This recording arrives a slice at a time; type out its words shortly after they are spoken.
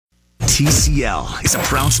TCL is a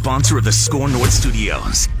proud sponsor of the Score North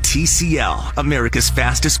Studios. TCL, America's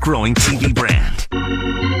fastest growing TV brand.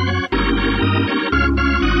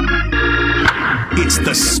 It's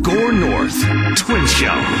the Score North Twin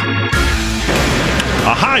Show.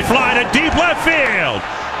 A high fly to deep left field.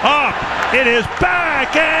 Up. It is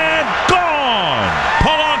back and gone.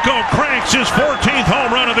 Polanco cranks his 14th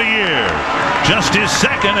home run of the year. Just his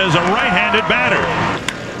second as a right-handed batter.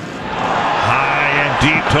 High and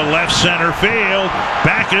deep to left center field.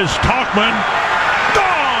 Back is Tauchman.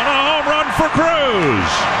 Gone. A home run for Cruz.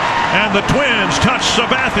 And the Twins touch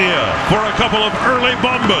Sabathia for a couple of early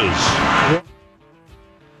bombas.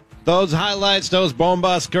 Those highlights, those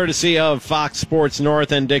bombas, courtesy of Fox Sports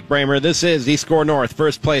North and Dick Bramer. This is the Score North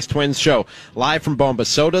First Place Twins Show, live from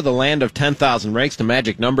Bombasota, the land of 10,000 rakes. The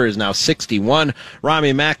magic number is now 61.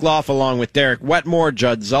 Rami Makloff, along with Derek Wetmore,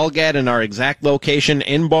 Judd Zulgad, in our exact location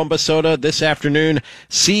in Bombasota this afternoon.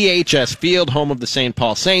 CHS Field, home of the St.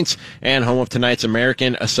 Paul Saints, and home of tonight's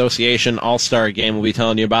American Association All-Star Game. We'll be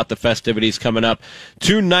telling you about the festivities coming up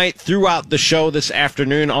tonight throughout the show this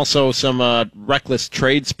afternoon. Also, some reckless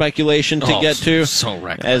trade speculation to get to, so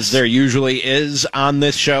reckless, as there usually is on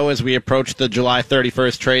this show as we approach the July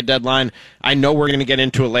 31st trade deadline. I know we're going to get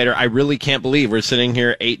into it later. I really can't believe we're sitting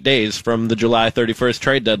here 8 days from the July 31st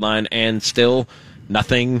trade deadline and still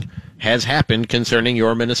nothing has happened concerning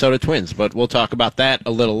your Minnesota Twins. But we'll talk about that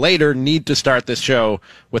a little later. Need to start this show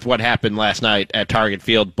with what happened last night at Target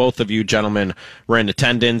Field. Both of you gentlemen were in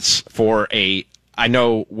attendance for I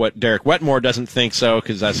know what Derek Wetmore doesn't think so,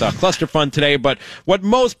 because I saw Cluster Fun today, but what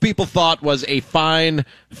most people thought was a fine,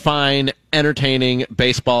 entertaining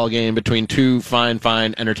baseball game between two fine,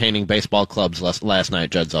 entertaining baseball clubs last night,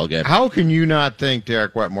 Judd Zulgad. How can you not think,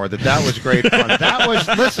 Derek Wetmore, that was great fun? That was,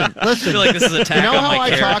 listen. I feel like this is an attack on my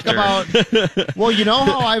character. Well, you know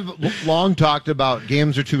how I've long talked about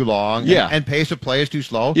games are too long and pace of play is too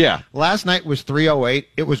slow? Yeah. Last night was 3:08.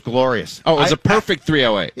 It was glorious. Oh, it was a perfect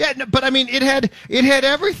 3:08. Yeah, but I mean, it had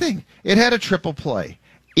everything. It had a triple play.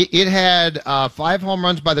 It had 5 home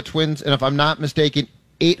runs by the Twins, and if I'm not mistaken,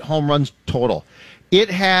 8 home runs total.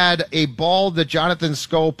 It had a ball that Jonathan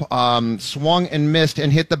Scope swung and missed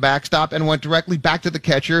and hit the backstop and went directly back to the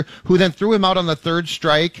catcher, who then threw him out on the third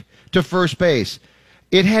strike to first base.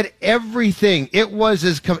 It had everything. It was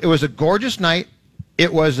a gorgeous night.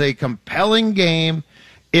 It was a compelling game.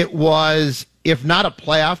 It was, if not a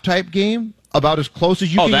playoff type game, about as close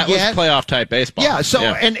as you can get. Oh, that was playoff type baseball. Yeah. So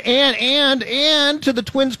and to the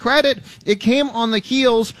Twins' credit, it came on the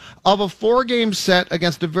heels of a 4-game set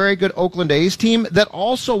against a very good Oakland A's team that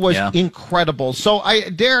also was incredible. So,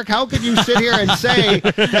 Derek, how could you sit here and say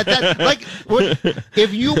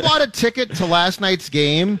if you bought a ticket to last night's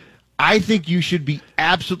game, I think you should be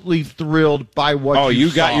absolutely thrilled by what you saw. Oh,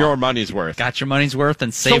 you got your money's worth. Got your money's worth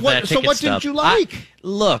and saved that ticket So what stub. didn't you like?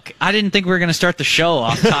 Look, I didn't think we were going to start the show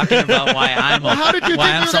off talking about why I'm well, how did you think we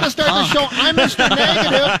were going to start the show? I'm Mr.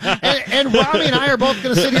 Negative, and Robbie and I are both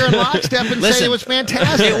going to sit here in lockstep and say it was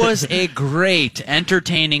fantastic. It was a great,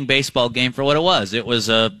 entertaining baseball game for what it was. It was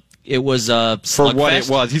a for what it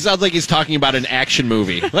was. He sounds like he's talking about an action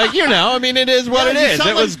movie. Like, I mean, it is what it is.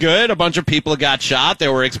 It was good. A bunch of people got shot.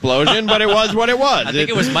 There were explosions, but it was what it was. I think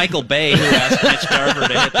it was Michael Bay who asked Mitch Garver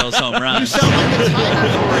to hit those home runs. You sound like a Tiger.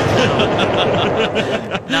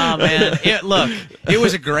 No, man. It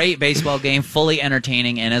was a great baseball game, fully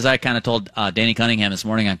entertaining, and as I kind of told Danny Cunningham this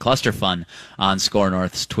morning on Cluster Fun on Score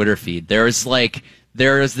North's Twitter feed, there is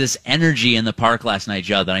this energy in the park last night,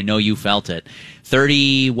 Judd, that I know you felt it.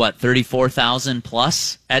 34,000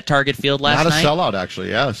 plus at Target Field last night? Not a sellout, actually,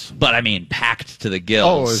 yes. But, I mean, packed to the gills.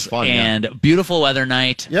 Oh, it was fun, And beautiful weather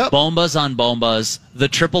night. Yep. Bombas on bombas. The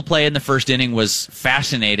triple play in the first inning was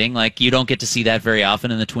fascinating. Like, you don't get to see that very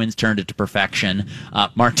often, and the Twins turned it to perfection.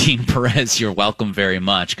 Martin Perez, you're welcome very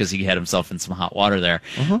much, because he had himself in some hot water there.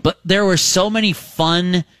 But there were so many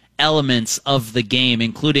fun elements of the game,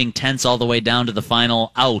 including tense all the way down to the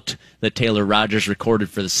final out that Taylor Rogers recorded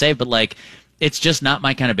for the save. But, it's just not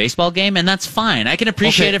my kind of baseball game, and that's fine. I can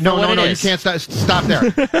appreciate it for what it is. You can't stop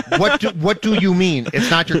there. What do you mean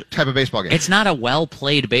it's not your type of baseball game? It's not a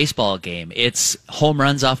well-played baseball game. It's home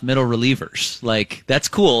runs off middle relievers. That's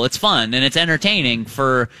cool. It's fun, and it's entertaining.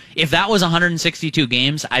 If that was 162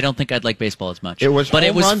 games, I don't think I'd like baseball as much. It was but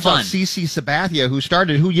home it was runs fun. off CC Sabathia, who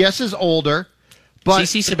is older. But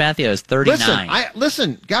CC Sabathia is 39.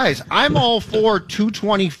 Listen, guys, I'm all for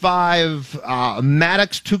 225,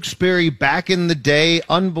 Maddox, Tewksbury back in the day,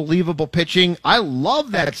 unbelievable pitching. I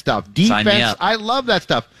love that stuff. Defense, I love that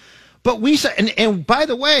stuff. But and by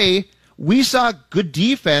the way, we saw good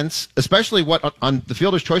defense, especially on the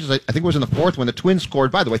fielder's choices. I think it was in the fourth when the Twins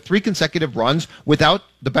scored, by the way, 3 consecutive runs without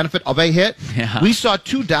the benefit of a hit. Yeah. We saw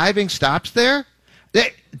 2 diving stops there.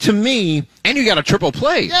 To me, And you got a triple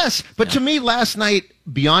play. yes, but to me, last night,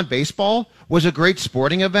 Beyond Baseball was a great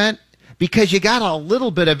sporting event because you got a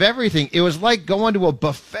little bit of everything. It was like going to a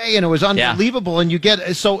buffet, and it was unbelievable. And you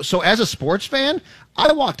get so as a sports fan,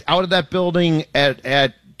 I walked out of that building at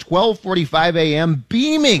 12:45 a.m.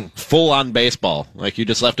 beaming. Full on baseball. Like you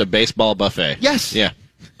just left a baseball buffet. Yes. Yeah.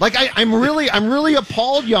 Like I'm really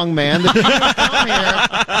appalled, young man, that you come here,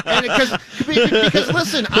 and because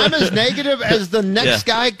listen, I'm as negative as the next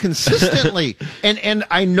guy consistently, and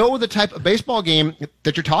I know the type of baseball game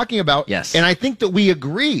that you're talking about. Yes. And I think that we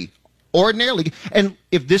agree ordinarily. And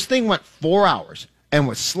if this thing went 4 hours and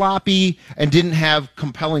was sloppy and didn't have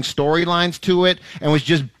compelling storylines to it and was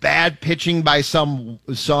just bad pitching by some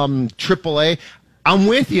AAA, I'm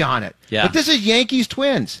with you on it. Yeah. But this is Yankees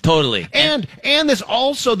Twins. Totally. And this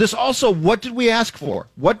also, what did we ask for?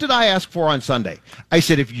 What did I ask for on Sunday? I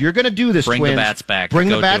said, if you're going to do this, Bring the Twins, bats back. Bring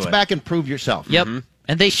Go the bats do it. back and prove yourself. Yep.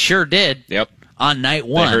 And they sure did. Yep. On night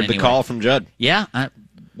one. They heard the anyway. call from Judd. Yeah.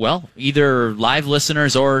 Well, either live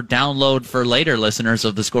listeners or download for later listeners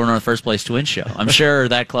of the Score North First Place Twins show. I'm sure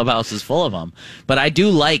that clubhouse is full of them. But I do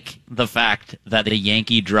like the fact that the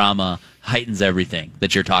Yankee drama heightens everything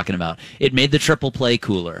that you're talking about. It made the triple play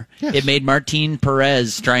cooler. Yes. It made Martin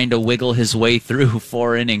Perez trying to wiggle his way through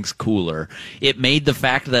 4 innings cooler. It made the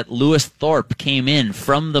fact that Lewis Thorpe came in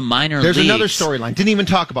from the minor There's leagues. another storyline. Didn't even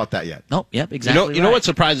talk about that yet. Nope, yep, exactly. You know what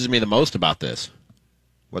surprises me the most about this?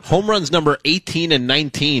 What's Home runs number 18 and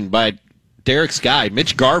 19 by Derek's guy,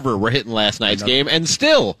 Mitch Garver, were hitting last night's game, and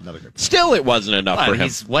still it wasn't enough for him.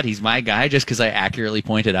 He's my guy just because I accurately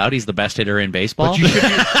pointed out he's the best hitter in baseball?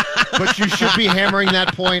 But you should be hammering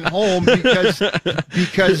that point home because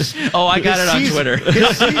Oh, I got it on Twitter.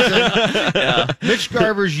 His season, Mitch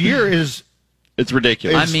Garver's year is It's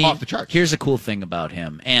ridiculous. It's off the charts. Here's a cool thing about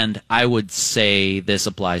him, and I would say this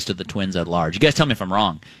applies to the Twins at large. You guys tell me if I'm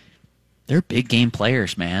wrong. They're big game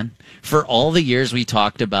players, man. For all the years we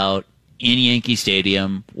talked about in Yankee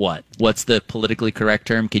Stadium, what's the politically correct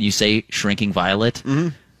term? Can you say shrinking violet? Mm-hmm.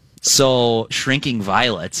 So shrinking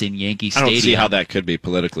violets in Yankee Stadium. I don't see how that could be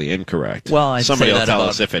politically incorrect. Well, somebody say will that tell about,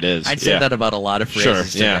 us if it is. I'd say that about a lot of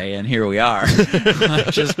phrases today, and here we are.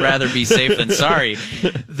 I'd just rather be safe than sorry.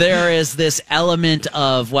 There is this element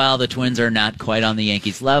of, well, the Twins are not quite on the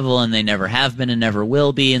Yankees level, and they never have been and never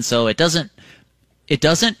will be, and so it doesn't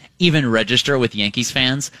even register with Yankees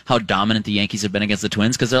fans how dominant the Yankees have been against the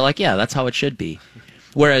Twins, because they're like, yeah, that's how it should be.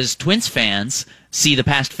 Whereas Twins fans see the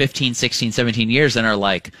past 15, 16, 17 years and are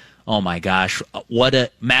like, oh my gosh, what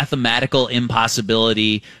a mathematical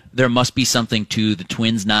impossibility. There must be something to the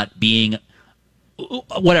Twins not being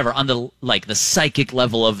whatever on the psychic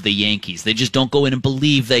level of the Yankees. They just don't go in and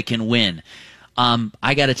believe they can win.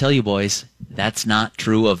 I got to tell you, boys, that's not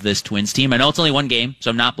true of this Twins team. I know it's only one game,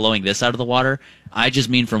 so I'm not blowing this out of the water. I just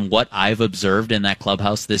mean from what I've observed in that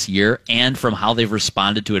clubhouse this year and from how they've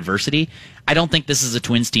responded to adversity, I don't think this is a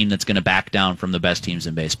Twins team that's going to back down from the best teams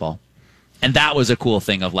in baseball. And that was a cool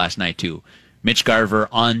thing of last night, too. Mitch Garver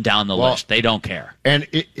on down the list. They don't care. And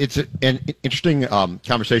it's an interesting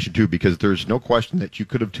conversation, too, because there's no question that you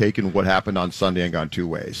could have taken what happened on Sunday and gone two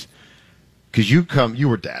ways. Because you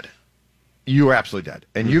were dead. You were absolutely dead.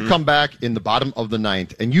 And you come back in the bottom of the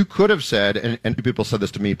ninth, and you could have said, and people said this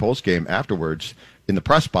to me post-game afterwards in the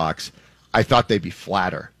press box, I thought they'd be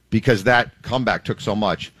flatter because that comeback took so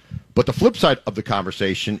much. But the flip side of the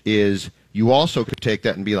conversation is you also could take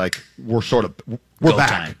that and be like, we're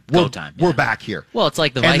back. We're back here. Well, it's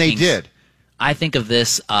like the Vikings. And they did. I think of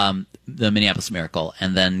this, the Minneapolis Miracle,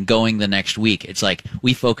 and then going the next week, it's like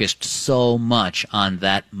we focused so much on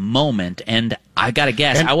that moment, and I got to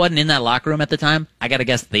guess, I wasn't in that locker room at the time, I got to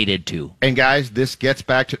guess they did too. And guys, this gets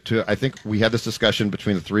back to I think we had this discussion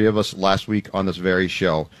between the three of us last week on this very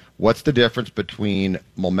show. What's the difference between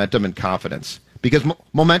momentum and confidence? Because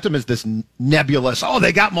momentum is this nebulous,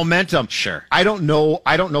 they got momentum. Sure. I don't know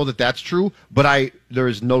that that's true, but there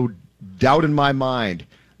is no doubt in my mind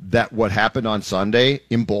that what happened on Sunday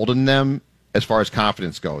emboldened them as far as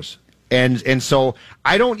confidence goes. And so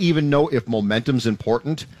I don't even know if momentum's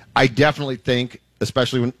important. I definitely think,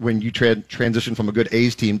 especially when you transition from a good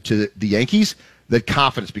A's team to the Yankees, that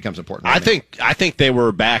confidence becomes important. I think they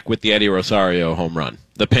were back with the Eddie Rosario home run,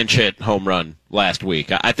 the pinch hit home run last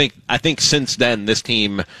week. I think since then this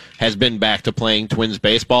team has been back to playing Twins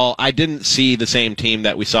baseball. I didn't see the same team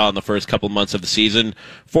that we saw in the first couple months of the season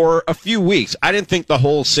for a few weeks. I didn't think the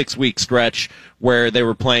whole 6-week stretch where they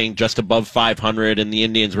were playing just above 500 and the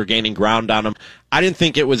Indians were gaining ground on them, I didn't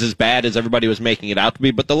think it was as bad as everybody was making it out to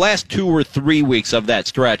be. But the last 2 or 3 weeks of that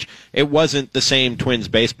stretch, it wasn't the same Twins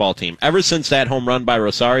baseball team. Ever since that home run by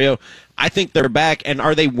Rosario, I think they're back. And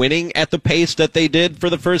are they winning at the pace that they did for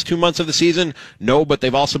the first 2 months of the season? No, but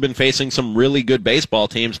they've also been facing some really good baseball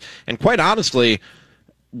teams. And quite honestly,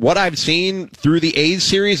 what I've seen through the A's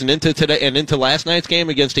series and into today and into last night's game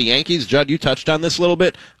against the Yankees, Judd, you touched on this a little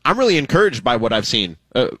bit. I'm really encouraged by what I've seen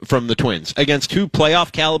from the Twins against 2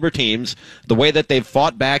 playoff caliber teams. The way that they've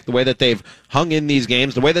fought back, the way that they've hung in these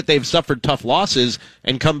games, the way that they've suffered tough losses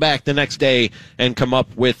and come back the next day and come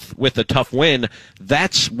up with a tough win.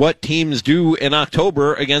 That's what teams do in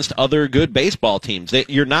October against other good baseball teams.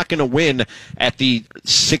 You're not going to win at the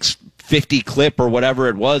 650 clip or whatever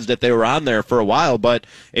it was that they were on there for a while, but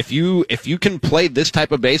if you can play this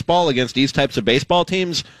type of baseball against these types of baseball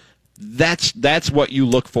teams, that's what you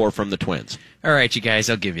look for from the Twins. All right, you guys,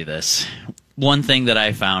 I'll give you this. One thing that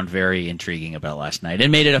I found very intriguing about last night, it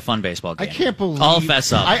made it a fun baseball game. I can't believe... I'll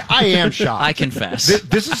fess up. I am shocked. I confess.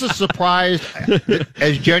 This is a surprise,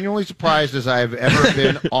 as genuinely surprised as I've ever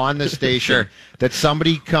been on the station, that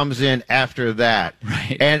somebody comes in after that.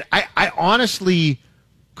 Right. And I honestly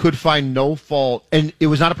could find no fault, and it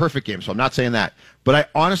was not a perfect game, so I'm not saying that, but I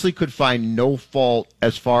honestly could find no fault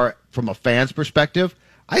as far from a fan's perspective.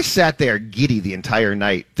 I sat there giddy the entire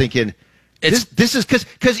night thinking, this is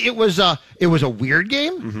because it was a weird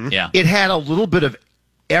game. Mm-hmm. Yeah. It had a little bit of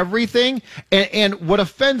everything, and what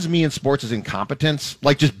offends me in sports is incompetence,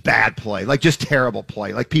 like just bad play, like just terrible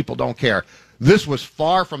play, like people don't care. This was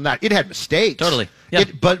far from that. It had mistakes. Totally. Yeah.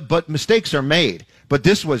 But mistakes are made. But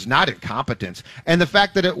this was not incompetence. And the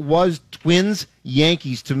fact that it was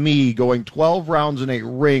Twins-Yankees, to me, going 12 rounds in a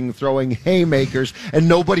ring, throwing haymakers, and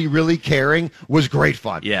nobody really caring, was great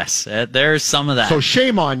fun. Yes, there's some of that. So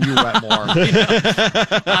shame on you, Wetmore.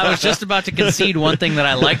 I was just about to concede one thing that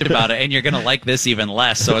I liked about it, and you're going to like this even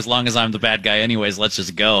less, so as long as I'm the bad guy anyways, let's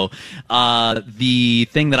just go. The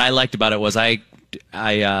thing that I liked about it was I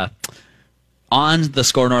on the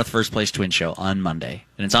Score North First Place Twin Show on Monday,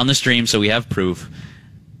 and it's on the stream, so we have proof.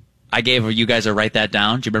 I gave you guys a write that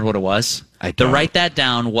down. Do you remember what it was? The write that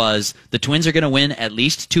down was the Twins are going to win at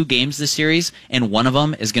least 2 games this series, and one of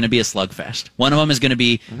them is going to be a slugfest. One of them is going to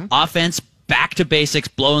be offense, back to basics,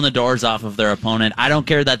 blowing the doors off of their opponent. I don't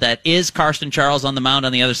care that is Karsten Charles on the mound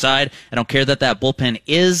on the other side. I don't care that bullpen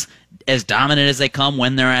is as dominant as they come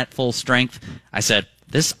when they're at full strength. I said,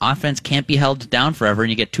 this offense can't be held down forever, and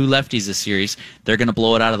you get 2 lefties this series. They're going to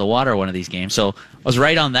blow it out of the water one of these games. So I was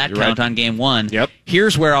right on that count on game 1. Yep.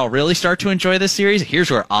 Here's where I'll really start to enjoy this series.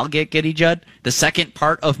 Here's where I'll get giddy, Judd. The second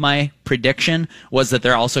part of my prediction was that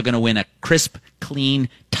they're also going to win a crisp, clean,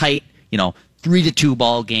 tight, 3-2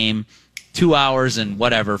 ball game. 2 hours and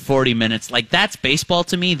 40 minutes. Like, that's baseball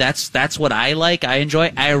to me. That's what I like. I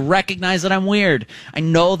enjoy. I recognize that I'm weird. I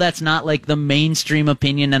know that's not like the mainstream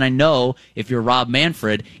opinion, and I know if you're Rob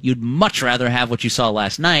Manfred, you'd much rather have what you saw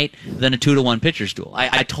last night than a 2-1 pitcher's duel.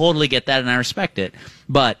 I totally get that, and I respect it.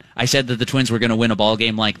 But I said that the Twins were going to win a ball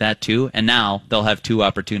game like that too, and now they'll have 2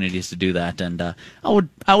 opportunities to do that. And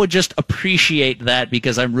I would just appreciate that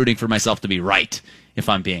because I'm rooting for myself to be right. If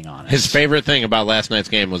I'm being honest. His favorite thing about last night's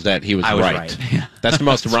game was that he was right. Yeah. That's the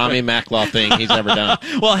most Rami Maclaw thing he's ever done.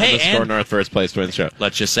 Well, hey, on the Score North First Place Twins show.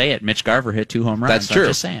 Let's just say it. Mitch Garver hit 2 home runs. That's true. I'm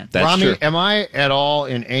just saying. That's Rami, true. am I at all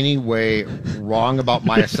in any way wrong about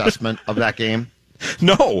my assessment of that game?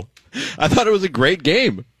 No. I thought it was a great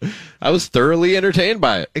game. I was thoroughly entertained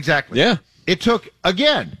by it. Exactly. Yeah. It took,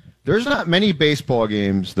 again, there's not many baseball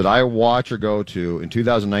games that I watch or go to in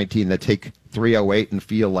 2019 that take 3:08 and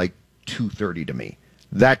feel like 2:30 to me.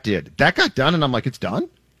 That got done, and I'm like, it's done?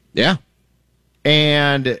 Yeah.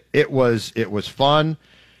 And it was fun.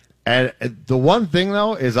 And the one thing,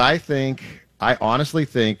 though, is I honestly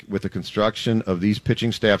think with the construction of these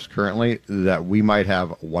pitching staffs currently that we might have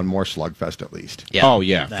one more slugfest at least. Yeah. Oh,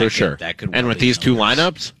 yeah, for sure. That could and with these 2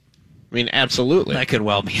 lineups, I mean, absolutely. That could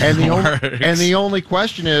well be. And the only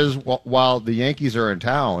question is, while the Yankees are in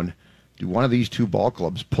town, do one of these 2 ball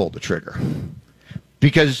clubs pull the trigger?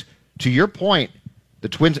 Because, to your point, the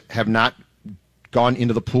Twins have not gone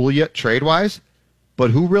into the pool yet trade-wise, but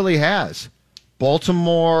who really has?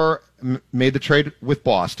 Baltimore made the trade with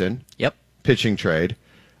Boston. Yep. Pitching trade.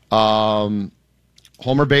 Homer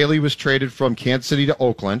Bailey was traded from Kansas City to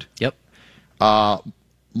Oakland. Yep.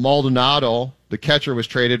 Maldonado, the catcher, was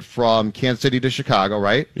traded from Kansas City to Chicago,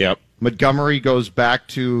 right? Yep. Montgomery goes back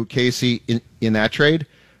to Casey in that trade.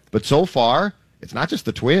 But so far, it's not just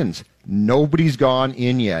the Twins. Nobody's gone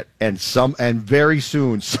in yet, and very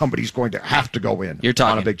soon somebody's going to have to go in. You're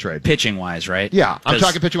talking on a big trade, pitching wise, right? Yeah, I'm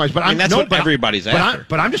talking pitching wise, but that's what everybody's after.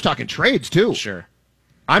 But I'm just talking trades too. Sure.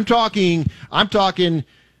 I'm talking.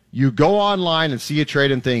 You go online and see a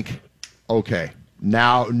trade and think, okay,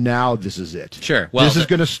 now this is it. Sure. Well, this is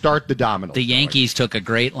going to start the domino. The Yankees took a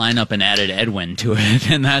great lineup and added Edwin to it,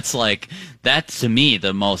 and that's to me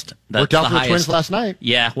the most. Worked out for the Twins last night.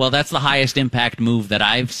 Yeah, well, that's the highest impact move that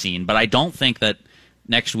I've seen, but I don't think that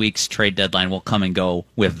next week's trade deadline will come and go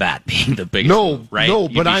with that being the biggest move, right? No,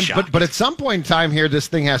 You'd be shocked. but at some point in time here, this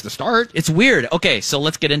thing has to start. It's weird. Okay, so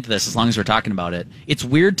let's get into this as long as we're talking about it. It's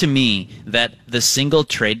weird to me that the single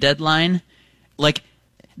trade deadline,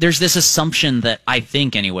 there's this assumption that I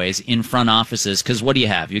think, anyways, in front offices, because what do you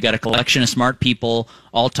have? You got a collection of smart people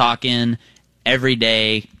all talking every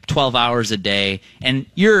day, 12 hours a day, and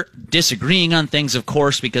you're disagreeing on things, of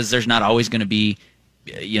course, because there's not always going to be,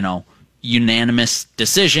 unanimous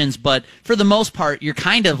decisions. But for the most part, you're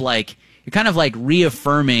kind of like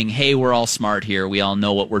reaffirming, hey, we're all smart here. We all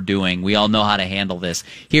know what we're doing. We all know how to handle this.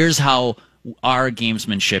 Here's how our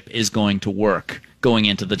gamesmanship is going to work going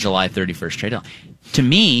into the July 31st trade deadline. To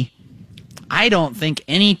me, I don't think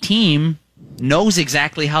any team knows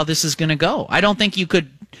exactly how this is going to go. I don't think you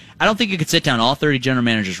could sit down all 30 general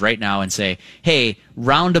managers right now and say, hey,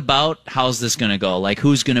 roundabout, how's this going to go?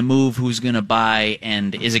 Who's going to move, who's going to buy,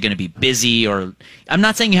 and is it going to be busy? Or I'm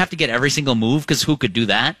not saying you have to get every single move, because who could do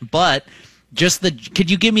that? But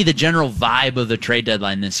could you give me the general vibe of the trade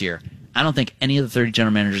deadline this year? I don't think any of the 30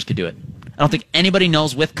 general managers could do it. I don't think anybody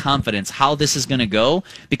knows with confidence how this is going to go,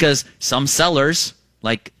 because some sellers,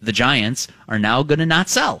 like the Giants, are now going to not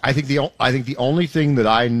sell. I think the only thing that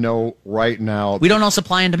I know right now, we don't know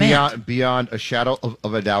supply and demand beyond a shadow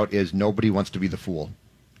of a doubt, is nobody wants to be the fool.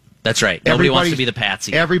 That's right. Nobody wants to be the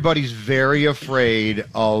patsy. Everybody's very afraid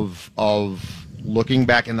of looking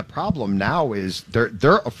back, and the problem now is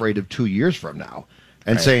they're afraid of 2 years from now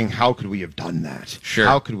and saying, how could we have done that? Sure.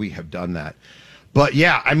 How could we have done that? But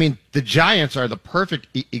yeah, I mean, the Giants are the perfect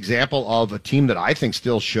example of a team that I think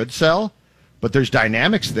still should sell. But there's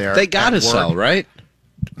dynamics there. They got to sell, right?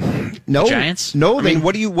 No, Giants. No, I mean,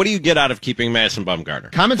 what do you get out of keeping Madison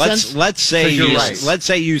Bumgarner? Common sense. Let's say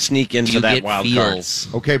you sneak into that wild card.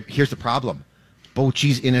 Okay, here's the problem.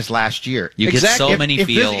 Bochy's in his last year. You get so many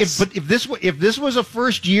feels. But if this was a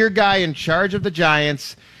first year guy in charge of the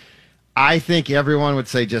Giants, I think everyone would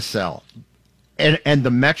say just sell. And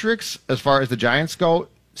the metrics as far as the Giants go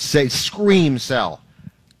say scream sell.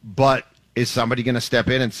 But is somebody going to step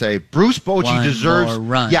in and say Bruce Bochy deserves more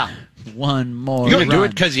run? Yeah, one more. You're going to do it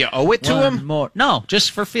because you owe it to him? More. No, just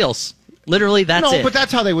for feels. Literally, that's it. No, but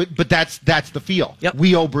that's how they would. But that's the feel. Yep.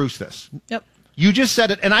 We owe Bruce this. Yep. You just said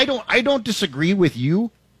it, and I don't disagree with you,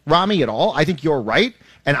 Rami, at all. I think you're right,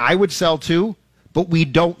 and I would sell too. But we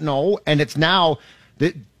don't know, and it's now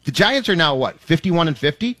the Giants are now what,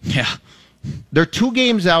 51-50? Yeah. They're 2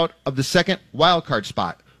 games out of the second wild card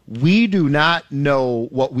spot. We do not know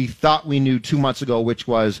what we thought we knew 2 months ago, which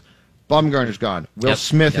was Bumgarner's gone. Will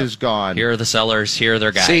Smith is gone. Here are the sellers. Here are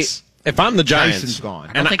their guys. See, if I'm the Giants, Tyson's gone.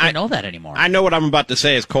 I don't think I know that anymore. I know what I'm about to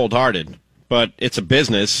say is cold-hearted, but it's a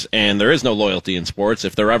business, and there is no loyalty in sports.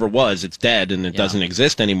 If there ever was, it's dead, and it doesn't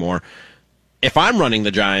exist anymore. If I'm running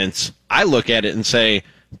the Giants, I look at it and say,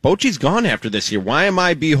 Bochy's gone after this year. Why am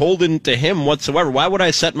I beholden to him whatsoever? Why would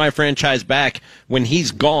I set my franchise back when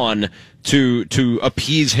he's gone to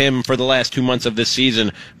appease him for the last 2 months of this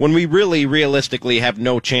season when we really realistically have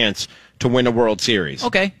no chance to win a World Series?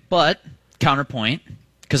 Okay, but counterpoint,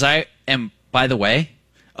 because I am, by the way,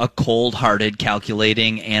 a cold-hearted,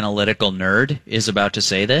 calculating, analytical nerd is about to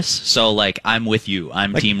say this. So, I'm with you.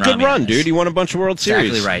 I'm Team Rami. Good run, dude. You won a bunch of World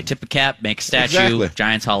Series. Exactly right. Tip a cap, make a statue, Exactly.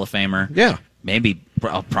 Giants Hall of Famer. Yeah. Maybe,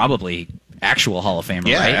 probably actual Hall of Famer,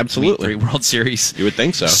 Yeah, right? absolutely. 3 World Series. You would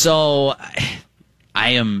think so. So,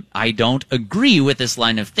 I don't agree with this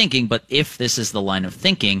line of thinking, but if this is the line of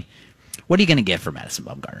thinking, what are you going to get for Madison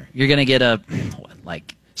Bumgarner? You're going to get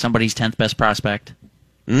somebody's 10th best prospect,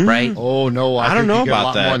 right? Oh no, I don't think know you get about a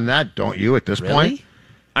lot that. more than that, don't you? At this Really? point,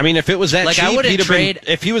 I mean, if it was that cheap, I wouldn't trade.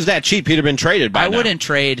 If he was that cheap, he'd have been traded by I now. wouldn't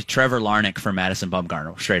trade Trevor Larnach for Madison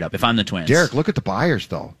Bumgarner straight up. If I'm the Twins, Derek, look at the buyers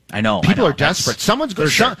though. I know People are That's- desperate. Someone's for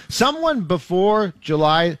sure. someone before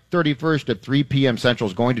July 31st at 3 p.m. Central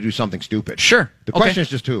is going to do something stupid. Sure. The Okay. question is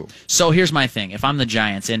just who. So here's my thing: if I'm the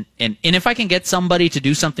Giants, and if I can get somebody to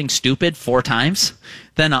do something stupid 4 times,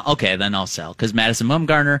 then I'll sell. Because Madison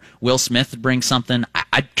Bumgarner, Will Smith brings something.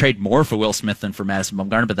 I'd trade more for Will Smith than for Madison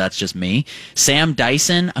Bumgarner, but that's just me. Sam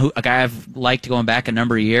Dyson, a guy I've liked going back a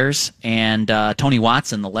number of years, and Tony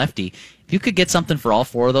Watson, the lefty. If you could get something for all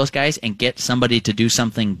four of those guys and get somebody to do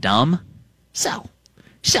something dumb, sell,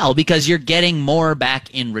 because you're getting more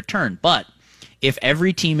back in return. But if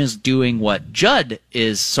every team is doing what Judd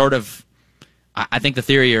is sort of, I think the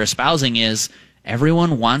theory you're espousing is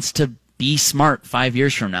everyone wants to be smart 5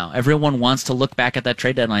 years from now. Everyone wants to look back at that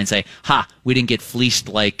trade deadline and say, we didn't get fleeced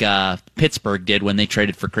like Pittsburgh did when they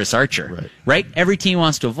traded for Chris Archer. Right? Every team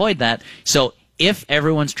wants to avoid that. So if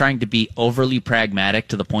everyone's trying to be overly pragmatic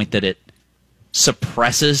to the point that it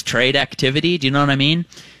suppresses trade activity, do you know what I mean?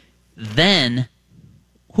 Then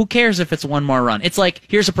who cares if it's one more run? It's like,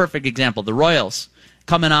 here's a perfect example. The Royals,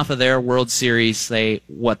 coming off of their World Series, they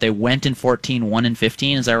went in 14, won in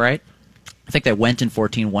 15, is that right? I think they went in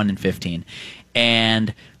 14, won in 15.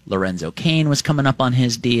 And Lorenzo Cain was coming up on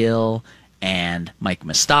his deal, and Mike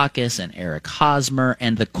Moustakas and Eric Hosmer,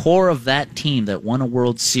 and the core of that team that won a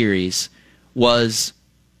World Series was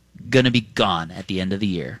going to be gone at the end of the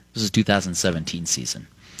year. This is 2017 season.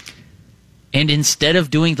 And instead of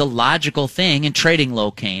doing the logical thing and trading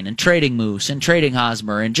Locaine and trading Moose and trading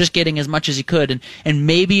Hosmer and just getting as much as you could, and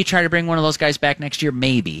maybe you try to bring one of those guys back next year,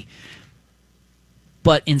 maybe.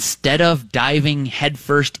 But instead of diving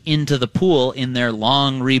headfirst into the pool in their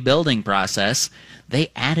long rebuilding process,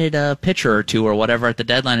 they added a pitcher or two or whatever at the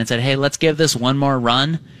deadline and said, hey, let's give this one more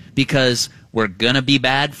run because we're going to be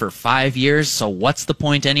bad for 5 years, so what's the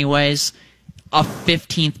point anyways? A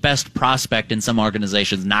 15th best prospect in some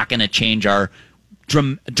organizations not going to change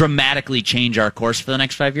dramatically change our course for the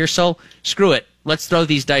next 5 years. So screw it. Let's throw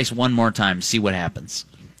these dice one more time, see what happens.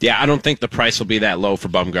 Yeah, I don't think the price will be that low for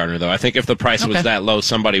Bumgarner, though. I think if the price was that low,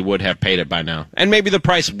 somebody would have paid it by now. And maybe the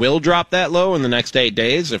price will drop that low in the next 8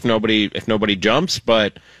 days if nobody jumps,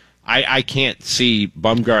 but I can't see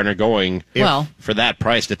Bumgarner going for that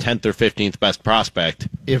price, the 10th or 15th best prospect.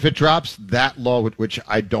 If it drops that low, which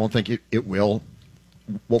I don't think it will,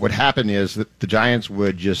 what would happen is that the Giants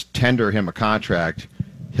would just tender him a contract.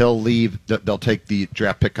 He'll leave. They'll take the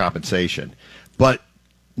draft pick compensation. But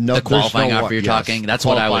no, the qualifying offer you're talking, that's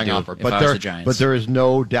what I would do if I was the Giants. But there is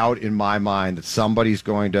no doubt in my mind that somebody's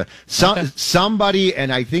going to somebody,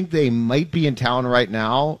 and I think they might be in town right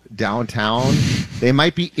now, downtown. They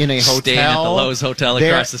might be in a hotel. Staying at the Lowe's Hotel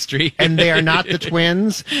across the street. And they are not the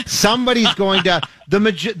Twins. Somebody's going to...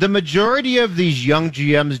 The majority of these young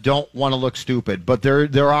GMs don't want to look stupid, but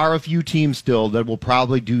there are a few teams still that will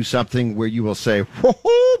probably do something where you will say,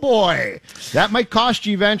 "Oh boy, that might cost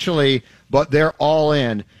you eventually," but they're all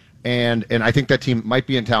in. And I think that team might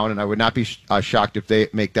be in town, and I would not be shocked if they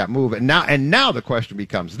make that move. And now the question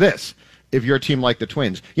becomes this: if you're a team like the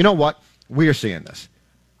Twins, you know what? We are seeing this.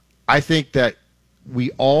 I think that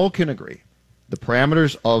we all can agree the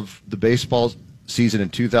parameters of the baseball season in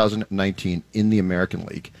 2019 in the American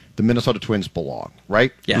League, the Minnesota Twins belong,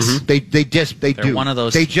 right? Yes. Mm-hmm. They're do. One of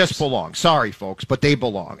those they teams. just belong. Sorry, folks, but they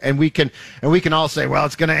belong. And we can all say, well,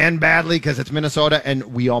 it's going to end badly because it's Minnesota, and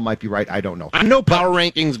we all might be right. I don't know. I know power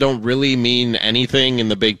rankings don't really mean anything in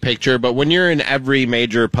the big picture, but when you're in every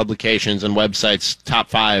major publications and websites top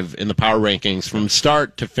 5 in the power rankings from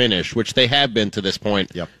start to finish, which they have been to this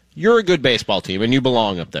point, yep. You're a good baseball team, and you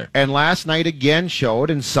belong up there. And last night again showed,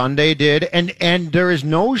 and Sunday did, and there is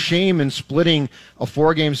no shame in splitting a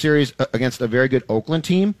 4-game series against a very good Oakland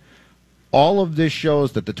team. All of this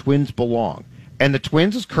shows that the Twins belong. And the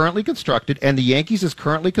Twins is currently constructed, and the Yankees is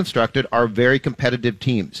currently constructed are very competitive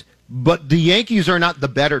teams. But the Yankees are not the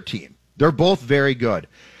better team. They're both very good.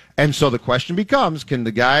 And so the question becomes, can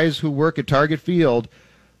the guys who work at Target Field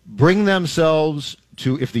bring themselves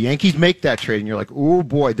to, if the Yankees make that trade and you're like, oh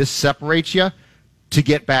boy, this separates you, to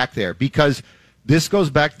get back there? Because this goes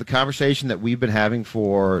back to the conversation that we've been having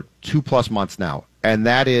for 2+ months now. And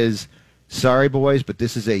that is, sorry boys, but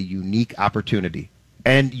this is a unique opportunity.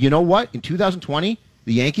 And you know what? In 2020,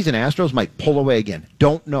 the Yankees and Astros might pull away again.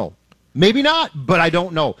 Don't know. Maybe not, but I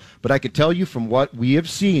don't know. But I can tell you from what we have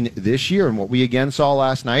seen this year and what we again saw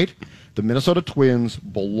last night, the Minnesota Twins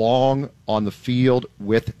belong on the field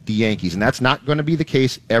with the Yankees. And that's not going to be the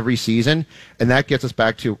case every season. And that gets us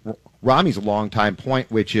back to Rami's longtime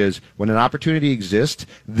point, which is when an opportunity exists,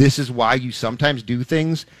 this is why you sometimes do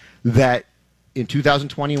things that in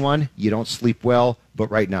 2021 you don't sleep well, but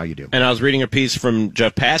right now you do. And I was reading a piece from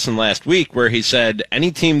Jeff Passan last week where he said any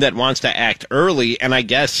team that wants to act early, and I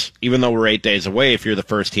guess even though we're 8 days away, if you're the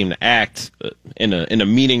first team to act in a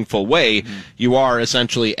meaningful way, you are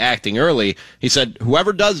essentially acting early. He said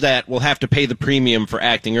whoever does that will have to pay the premium for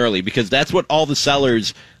acting early, because that's what all the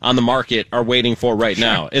sellers on the market are waiting for right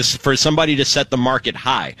now, is for somebody to set the market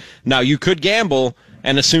high. Now, you could gamble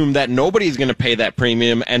and assume that nobody's going to pay that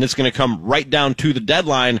premium, and it's going to come right down to the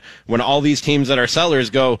deadline when all these teams that are sellers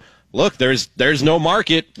go, look, there's no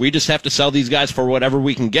market. We just have to sell these guys for whatever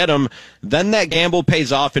we can get them. Then that gamble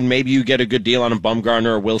pays off, and maybe you get a good deal on a Bumgarner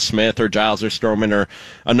or Will Smith or Giles or Stroman or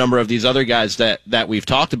a number of these other guys that we've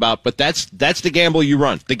talked about. But that's the gamble you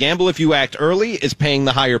run. The gamble if you act early is paying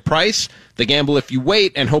the higher price. The gamble if you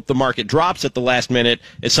wait and hope the market drops at the last minute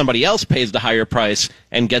is somebody else pays the higher price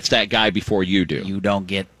and gets that guy before you do. You don't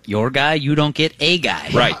get your guy, you don't get a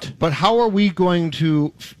guy. Right. But how are we going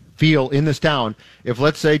to feel in this town if,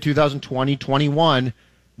 let's say, 2020-21,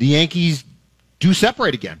 the Yankees do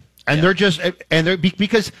separate again, and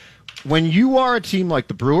because when you are a team like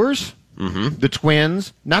the Brewers, the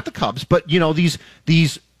Twins, not the Cubs, but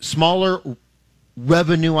these smaller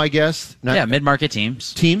revenue, I guess, mid-market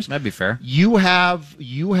teams. That'd be fair. You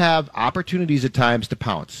have opportunities at times to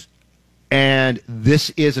pounce, and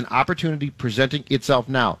this is an opportunity presenting itself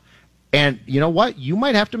now. And you know what? You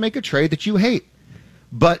might have to make a trade that you hate.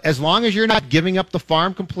 But as long as you're not giving up the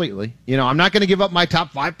farm completely, I'm not going to give up my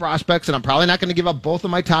top 5 prospects, and I'm probably not going to give up both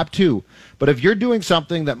of my top 2. But if you're doing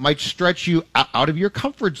something that might stretch you out of your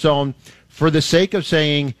comfort zone for the sake of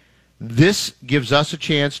saying, this gives us a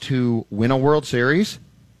chance to win a World Series,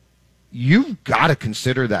 you've got to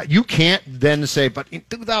consider that. You can't then say, but in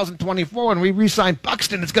 2024, when we re-sign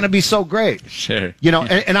Buxton, it's going to be so great. Sure.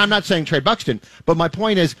 And I'm not saying trade Buxton, but my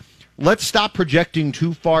point is, let's stop projecting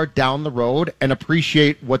too far down the road and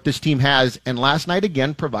appreciate what this team has. And last night,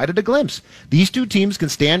 again, provided a glimpse. These two teams can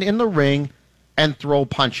stand in the ring and throw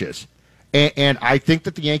punches. And I think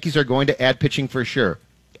that the Yankees are going to add pitching for sure.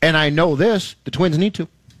 And I know this, the Twins need to.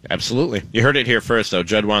 Absolutely. You heard it here first, though.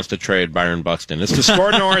 Judd wants to trade Byron Buxton. It's the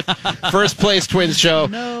Score North First Place Twins Show.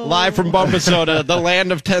 Live from Bombasota, the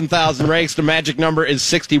land of 10,000 rakes. The magic number is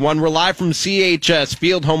 61. We're live from CHS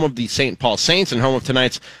Field, home of the St. Paul Saints and home of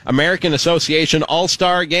tonight's American Association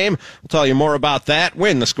All-Star Game. We'll tell you more about that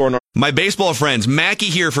when the Score North. My baseball friends, Mackie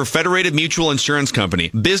here for Federated Mutual Insurance Company.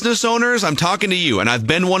 Business owners, I'm talking to you, and I've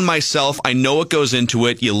been one myself. I know what goes into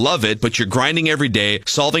it. You love it, but you're grinding every day,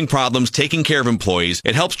 solving problems, taking care of employees.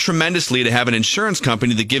 It helps tremendously to have an insurance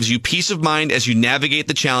company that gives you peace of mind as you navigate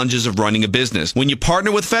the challenges of running a business. When you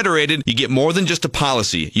partner with Federated, you get more than just a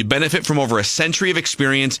policy. You benefit from over a century of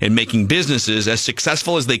experience in making businesses as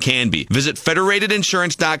successful as they can be. Visit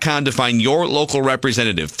federatedinsurance.com to find your local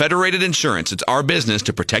representative. Federated Insurance, it's our business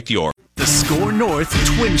to protect yours. The Score North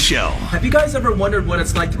Twin Show Have you guys ever wondered what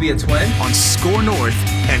it's like to be a twin? on Score North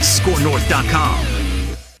and ScoreNorth.com.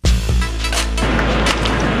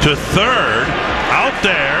 To third, out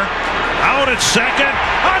there, out at second,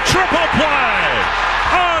 a triple play!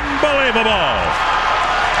 Unbelievable!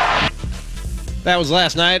 That was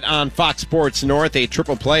last night on Fox Sports North, a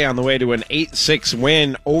triple play on the way to an 8-6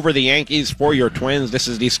 win over the Yankees for your Twins. This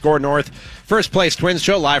is the Score North First Place Twins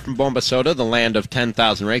Show, live from Bombasota, the land of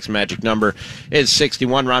 10,000 rakes. Magic number is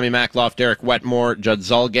 61. Rami Makloff, Derek Wetmore, Judd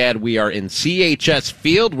Zulgad. We are in CHS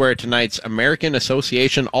Field, where tonight's American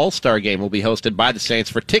Association All-Star Game will be hosted by the Saints.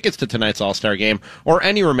 For tickets to tonight's All-Star Game or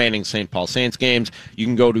any remaining St. Paul Saints games, you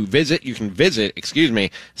can visit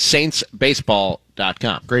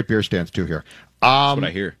saintsbaseball.com. Great beer stands, too, here. That's what I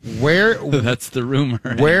hear. That's the rumor.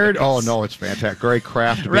 Oh, no, it's fantastic. Great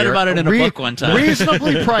craft beer. Read about it in a book one time.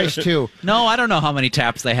 Reasonably priced, too. No, I don't know how many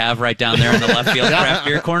taps they have right down there in the left field craft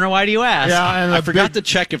beer corner. Why do you ask? Yeah, and I forgot to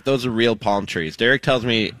check if those are real palm trees. Derek tells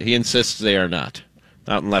me he insists they are not.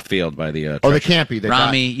 Out in left field by the they can't be.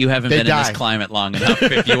 Rami, you haven't been in this climate long enough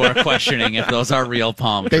if you are questioning if those are real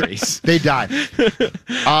palm trees. They die.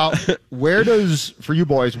 For you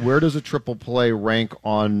boys, where does a triple play rank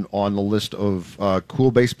on the list of cool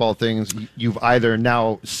baseball things you've either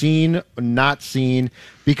now seen, not seen?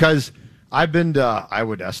 Because I've been to, I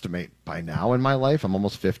would estimate by now in my life, I'm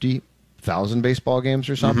almost 50,000 baseball games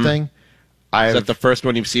or something. Mm-hmm. Is that the first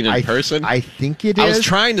one you've seen in person? I think it is. I was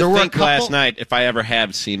trying to think last night if I ever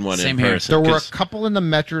have seen one in person. There were a couple in the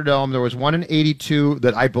Metrodome. There was one in '82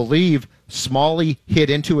 that I believe Smalley hit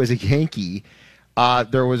into as a Yankee.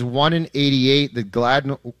 There was one in '88 that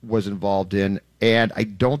Gladden was involved in, and I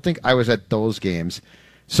don't think I was at those games.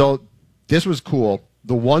 So this was cool.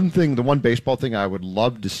 The one baseball thing I would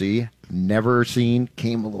love to see, never seen,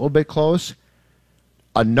 came a little bit close.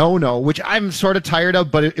 A no-no, which I'm sort of tired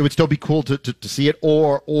of, but it would still be cool to see it.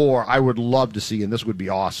 Or I would love to see, and this would be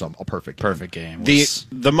awesome, a perfect game.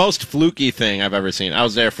 The most fluky thing I've ever seen, I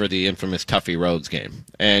was there for the infamous Tuffy Rhodes game.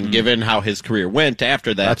 And given how his career went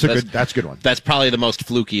after that, that's a good one. That's probably the most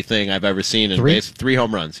fluky thing I've ever seen in base. 3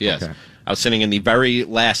 home runs, yes. Okay. I was sitting in the very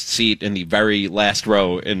last seat in the very last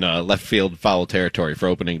row in left field foul territory for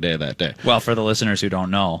opening day of that day. Well, for the listeners who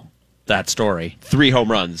don't know, that story. 3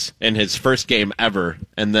 home runs in his first game ever,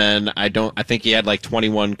 and then I think he had like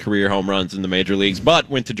 21 career home runs in the major leagues, but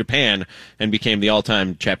went to Japan and became the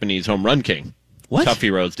all-time Japanese home run king. What?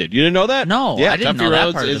 Tuffy Rhodes did. You didn't know that? No, yeah, I didn't Tuffy know that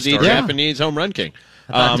Rhodes part of the is the story. Japanese home run king.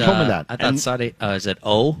 I thought, told me that. I thought is it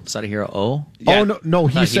Sadahiro O? Yeah. Oh no,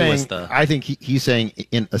 thought he's he was saying. the- I think he's saying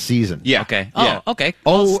in a season. Yeah. Okay. Yeah. Oh, okay.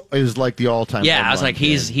 O is like the all-time. Yeah, home I was run like,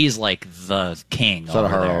 king. he's like the king over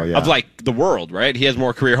Sadahiro, there. yeah. Of like the world, right? He has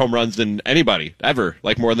more career home runs than anybody ever,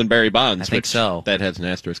 like more than Barry Bonds. I think which so. That has an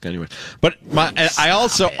asterisk anyway. But I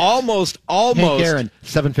also almost Hey, Karen,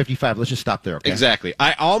 7:55. Let's just stop there. Okay. exactly.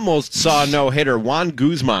 I almost saw a no hitter. Juan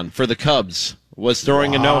Guzman for the Cubs was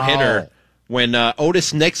throwing a no hitter when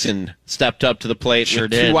Otis Nixon stepped up to the plate Sure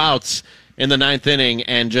with did. 2 outs in the 9th inning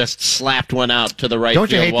and just slapped one out to the right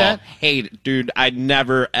Don't you field hate wall. that? Hate it, dude. I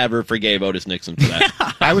never ever forgave Otis Nixon for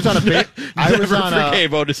that. I was on a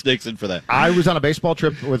forgave Otis Nixon for that. I was on a baseball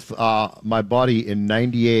trip with my buddy in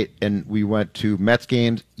 '98, and we went to Mets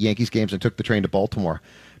games, Yankees games, and took the train to Baltimore.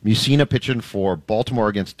 Mussina pitching for Baltimore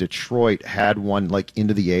against Detroit had one like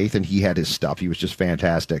into the 8th, and he had his stuff. He was just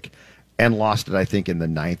fantastic, and lost it I think in the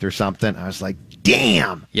 9th or something. I was like,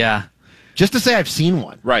 damn. Yeah. Just to say I've seen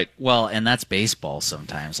one. Right. Well, and that's baseball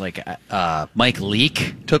sometimes. Like Mike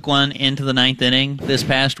Leake took one into the 9th inning this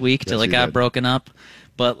past week till Yes, it he got did. broken up.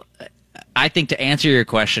 But I think to answer your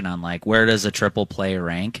question on like where does a triple play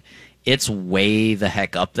rank, it's way the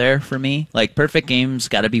heck up there for me. Like perfect games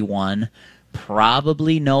got to be 1,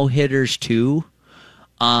 probably no hitters 2,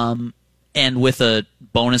 and with a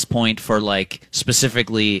bonus point for like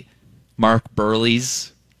specifically Mark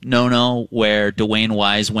Burley's no, where Dwayne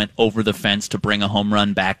Wise went over the fence to bring a home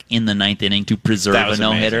run back in the 9th inning to preserve That was a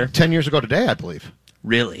no-hitter. 10 years ago today, I believe.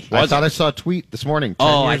 Really? I thought I saw a tweet this morning. 10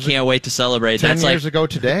 Oh, I years can't wait to celebrate. 10 That's years like ago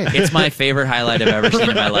today. it's my favorite highlight I've ever seen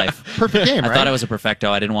in my life. Perfect game, I right? thought it was a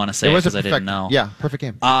perfecto. I didn't want to say it was a because I didn't know. Yeah, perfect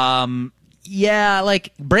game. Yeah,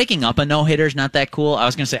 like breaking up a no-hitter is not that cool. I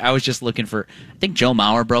was going to say I was just looking for. I think Joe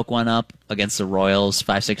Mauer broke one up against the Royals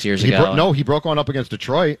 5-6 years ago. He broke one up against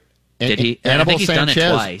Detroit. And, Did he? And I think he's done it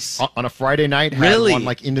Sanchez twice. on a Friday night had Really? one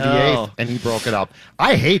like into the Oh. 8th, and he broke it up.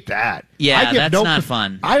 I hate that. Yeah, I give that's no not cre-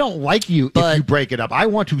 fun. I don't like you But- if you break it up. I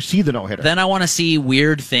want to see the no-hitter. Then I want to see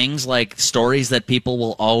weird things like stories that people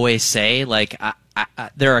will always say. Like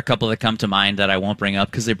there are a couple that come to mind that I won't bring up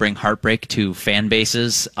because they bring heartbreak to fan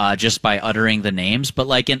bases just by uttering the names. But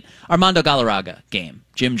like in Armando Galarraga game,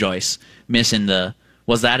 Jim Joyce missing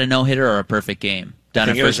was that a no-hitter or a perfect game? Down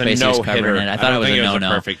I at think it was first a base, he was no-hitter. covering it. I thought don't it was think a it was a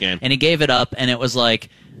no-no. perfect game. And he gave it up, and it was like,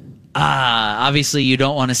 obviously you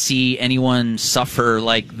don't want to see anyone suffer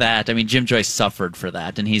like that. I mean, Jim Joyce suffered for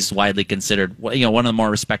that, and he's widely considered, one of the more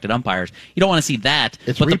respected umpires. You don't want to see that.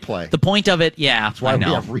 It's but replay. The point of it, yeah, that's why I we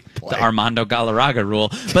know. have replay. The Armando Galarraga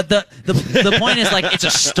rule. But the point is, like, it's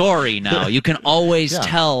a story now. You can always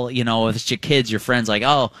tell, if it's your kids, your friends, like,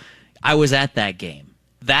 oh, I was at that game.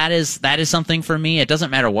 That is something for me. It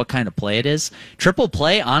doesn't matter what kind of play it is. Triple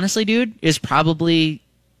play, honestly, dude, is probably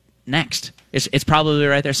next. It's probably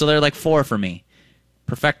right there. So they're like 4 for me.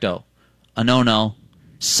 Perfecto, a no-no,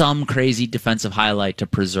 some crazy defensive highlight to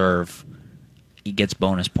preserve. He gets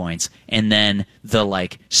bonus points, and then the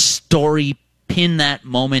like story, pin that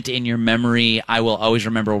moment in your memory. I will always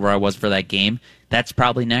remember where I was for that game. That's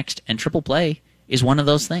probably next. And triple play is one of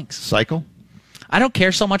those things. Cycle? I don't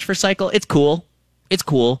care so much for cycle. It's cool,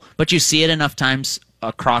 but you see it enough times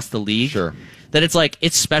across the league. Sure. That it's like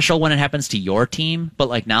it's special when it happens to your team, but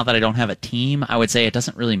like now that I don't have a team, I would say it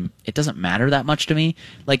doesn't matter that much to me.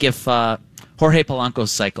 Like if Jorge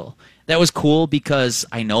Polanco's cycle, that was cool because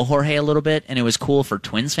I know Jorge a little bit, and it was cool for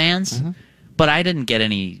Twins fans. But I didn't get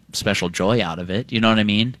any special joy out of it. You know what I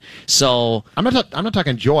mean? So I'm not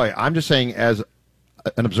talking joy. I'm just saying as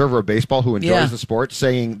an observer of baseball who enjoys the sport,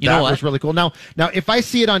 saying You know that what? was really cool. Now, if I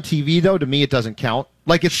see it on TV, though, to me it doesn't count.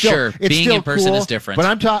 Like it's still, Sure, it's being still in person cool, is different. But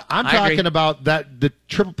I'm I agree. talking about the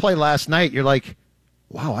triple play last night. You're like,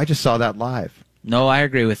 wow, I just saw that live. no, I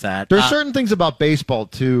agree with that. There's certain things about baseball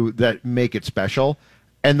too that make it special,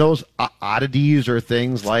 and those oddities or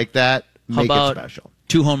things like that How make about it special.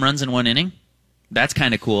 2 home runs in 1 inning? That's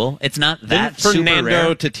kind of cool. It's not that Didn't super Fernando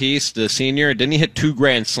rare. Tatis, the senior, didn't he hit 2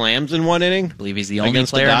 grand slams in 1 inning? I believe he's the only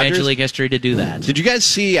Against the player in Dodgers? Major League history to do that. Did you guys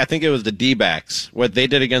see, I think it was the D-backs, what they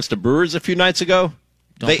did against the Brewers a few nights ago?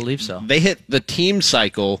 Don't believe so. They hit the team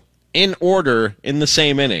cycle in order in the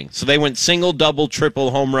same inning. So they went single, double,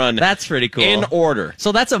 triple, home run. That's pretty cool. In order.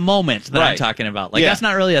 So that's a moment that I'm Right. talking about. Like Yeah. that's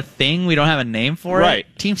not really a thing. We don't have a name for Right.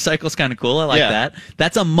 it. Team cycle's kind of cool. I like Yeah. that.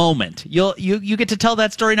 That's a moment. You get to tell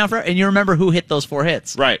that story now forever, and you remember who hit those 4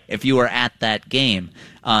 hits. Right. If you were at that game.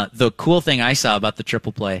 The cool thing I saw about the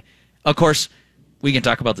triple play, of course, we can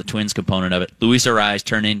talk about the Twins component of it. Luis Arraez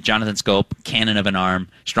turning, Jonathan Scope, cannon of an arm,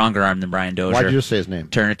 stronger arm than Brian Dozier. Why'd you just say his name?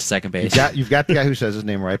 Turn it to second base. You've got the guy who says his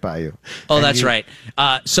name right by you. Oh, that's right.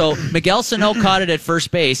 So Miguel Sano caught it at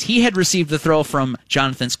first base. He had received the throw from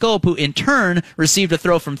Jonathan Scope, who in turn received a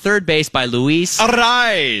throw from third base by Luis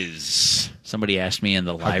Arise! Somebody asked me in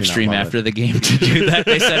the live stream after the game to do that.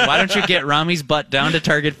 They said, why don't you get Rami's butt down to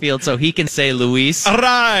target field so he can say Luis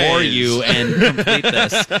Arise! for you and complete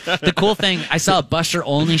this. The cool thing, I saw Buster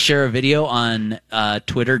Olney share a video on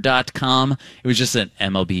Twitter.com. It was just an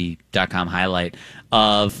MLB.com highlight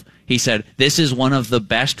of, he said, this is one of the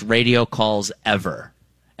best radio calls ever.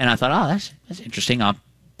 And I thought, that's interesting. I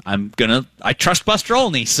trust Buster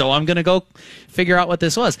Olney, so I'm going to go figure out what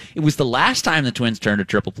this was. It was the last time the Twins turned a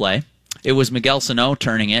triple play. It was Miguel Sano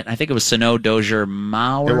turning it. I think it was Sano, Dozier,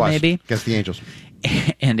 Mauer, maybe. Against the Angels.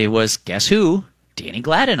 And it was, guess who? Danny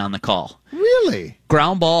Gladden on the call. Really?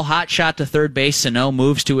 Ground ball, hot shot to third base. Sano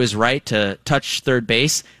moves to his right to touch third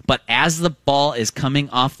base. But as the ball is coming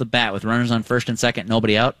off the bat with runners on first and second,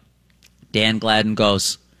 nobody out, Dan Gladden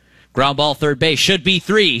goes, ground ball, third base, should be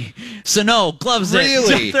 3. Sano gloves it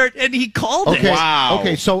to third, and he called it. Wow.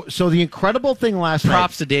 Okay, so the incredible thing last night.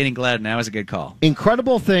 Props to Danny Gladden. That was a good call.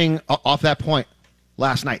 Incredible thing off that point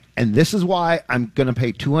last night, and this is why I'm going to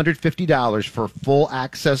pay $250 for full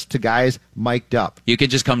access to guys mic'd up. You could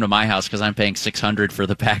just come to my house because I'm paying $600 for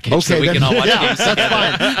the package, so we can all watch games that's together.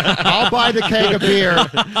 fine. I'll buy the keg of beer,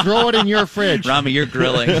 throw it in your fridge. Rami, you're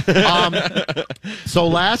grilling. So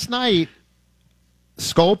last night,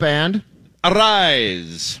 Scope and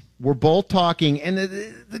Arise! we're both talking, and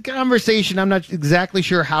the conversation, I'm not exactly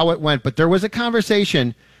sure how it went, but there was a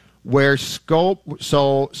conversation where Scope,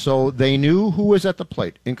 so they knew who was at the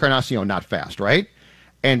plate. Encarnacion, not fast, right?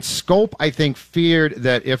 And Scope, I think, feared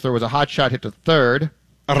that if there was a hot shot hit to third,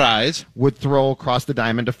 Arise! would throw across the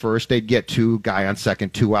diamond to first. They'd get 2, guy on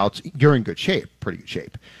second, 2 outs. You're in good shape, pretty good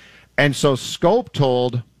shape. And so Scope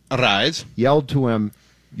Arise! yelled to him,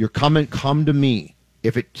 "You're coming, come to me.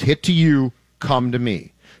 If it's hit to you, come to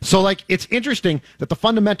me." So, like, it's interesting that the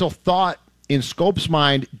fundamental thought in Scope's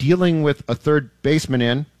mind, dealing with a third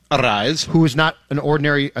baseman Arise! who is not an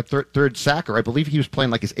ordinary third sacker, I believe he was playing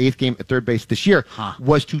like his 8th game at third base this year,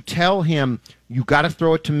 was to tell him, you got to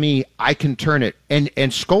throw it to me, I can turn it.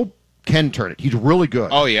 And Scope can turn it. He's really good.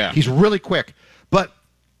 Oh, yeah. He's really quick. But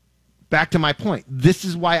back to my point, this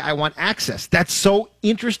is why I want access. That's so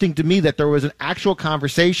interesting to me that there was an actual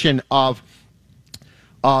conversation of,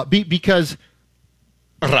 because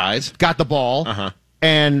Arise! got the ball,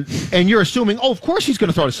 and you're assuming, of course he's going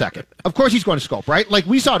to throw to second. Of course he's going to Scope, right? Like,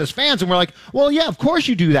 we saw it as fans, and we're like, well, yeah, of course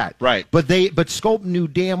you do that. Right. But Scope knew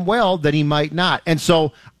damn well that he might not. And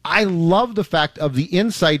so I love the fact of the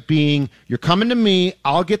insight being, you're coming to me,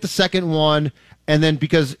 I'll get the second one, and then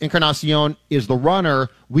because Encarnacion is the runner,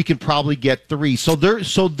 we can probably get 3. So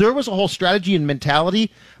there was a whole strategy and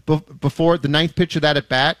mentality before the 9th pitch of that at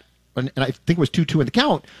bat, and I think it was 2-2 in the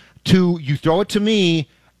count, to you throw it to me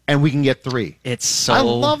and we can get 3. It's so I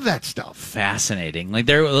love that stuff. Fascinating. Like,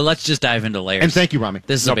 let's just dive into layers. And thank you, Rami.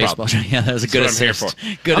 This is a baseball show. Yeah, that was a good assist. What I'm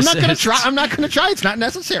here Good I'm not assist. going to try. It's not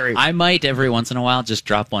necessary. I might every once in a while just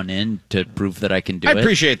drop one in to prove that I can do I it.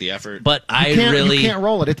 appreciate the effort. But you can't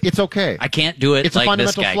roll it. It's okay. I can't do it It's like a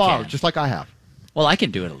fundamental this guy flaw, can. just like I have. Well, I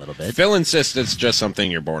can do it a little bit. Phil insists it's just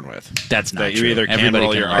something you're born with. That's not that true. You either can Everybody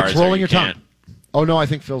roll can your learn. R's It's or rolling you your tongue. can't. Oh no, I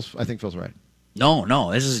think Phil's right. No.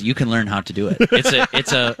 You can learn how to do it.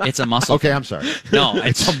 It's a muscle. Okay, I'm sorry. No,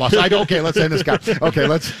 It's a muscle. Okay, let's end this guy. Okay,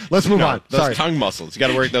 let's move on. Those Sorry. tongue muscles. You got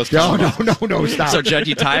to work those No, tongue muscles. no, stop. So, Judd,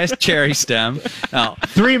 you tie a cherry stem. No.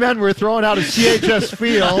 3 men were thrown out of CHS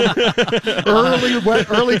Field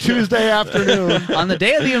early Tuesday afternoon. On the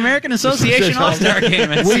day of the American Association All-Star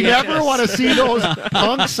Game at We CHS. never want to see those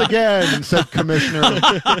punks again, said Commissioner.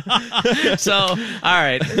 So, all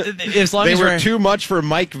right. As long They as were we're too much for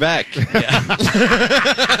Mike Veck.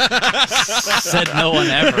 said no one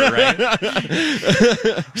ever, right?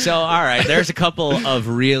 So, all right, there's a couple of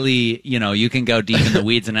really, you can go deep in the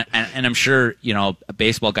weeds, and I'm sure, a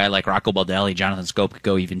baseball guy like Rocco Baldelli, Jonathan Scope could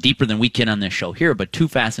go even deeper than we can on this show here, but 2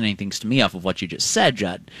 fascinating things to me off of what you just said,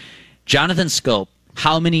 Judd. Jonathan Scope,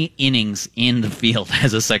 how many innings in the field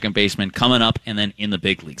as a second baseman coming up and then in the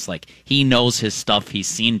big leagues? Like, he knows his stuff. He's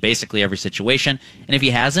seen basically every situation, and if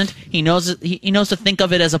he hasn't, he knows to think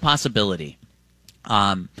of it as a possibility.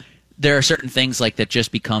 There are certain things like that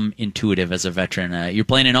just become intuitive as a veteran. You're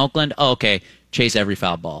playing in Oakland, okay, chase every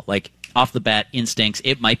foul ball. Like, off the bat, instincts.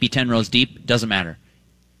 It might be 10 rows deep, doesn't matter.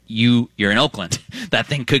 You're in Oakland. That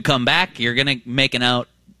thing could come back. You're going to make an out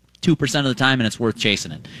 2% of the time, and it's worth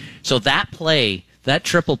chasing it. So that play, that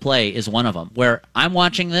triple play, is one of them where I'm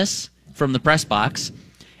watching this, from the press box,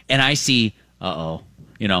 and I see,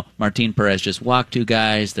 Martin Perez just walked 2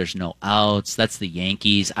 guys. There's no outs. That's the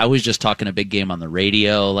Yankees. I was just talking a big game on the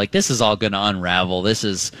radio. Like, this is all going to unravel.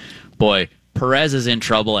 Perez is in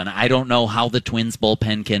trouble, and I don't know how the Twins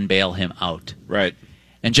bullpen can bail him out. Right.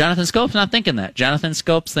 And Jonathan Scope's not thinking that. Jonathan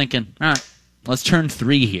Scope's thinking, all right, let's turn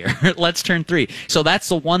 3 here. Let's turn 3. So that's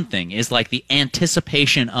the one thing, is like the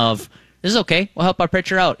anticipation of, this is okay. We'll help our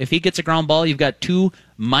pitcher out. If he gets a ground ball, you've got 2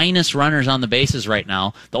 minus runners on the bases right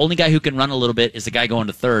now. The only guy who can run a little bit is the guy going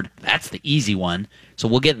to third. That's the easy one. So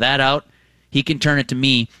we'll get that out. He can turn it to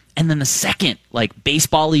me. And then the second, like,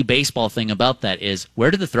 baseball-y baseball thing about that is,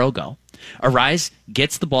 where did the throw go? Arise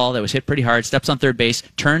gets the ball that was hit pretty hard, steps on third base,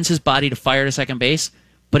 turns his body to fire to second base,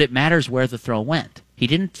 but it matters where the throw went. He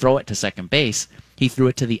didn't throw it to second base. He threw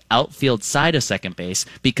it to the outfield side of second base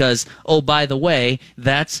because, oh, by the way,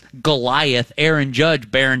 that's Goliath, Aaron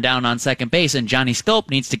Judge, bearing down on second base, and Johnny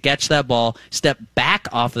Scope needs to catch that ball, step back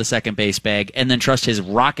off the second base bag, and then trust his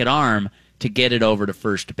rocket arm to get it over to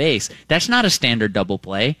first base. That's not a standard double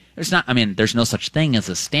play. There's no such thing as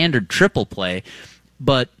a standard triple play,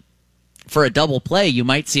 but for a double play, you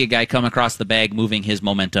might see a guy come across the bag moving his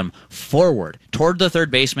momentum forward toward the third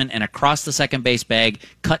baseman and across the second base bag,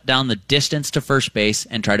 cut down the distance to first base,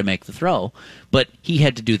 and try to make the throw. But he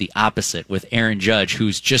had to do the opposite with Aaron Judge,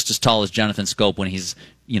 who's just as tall as Jonathan Scope when he's,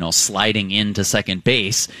 sliding into second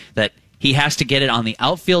base, that he has to get it on the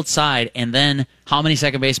outfield side. And then how many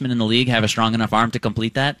second basemen in the league have a strong enough arm to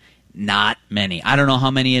complete that? Not many. I don't know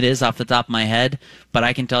how many it is off the top of my head, but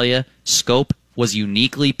I can tell you Scope was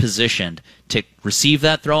uniquely positioned to receive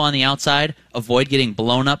that throw on the outside, avoid getting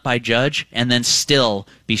blown up by Judge, and then still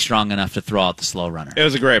be strong enough to throw out the slow runner. It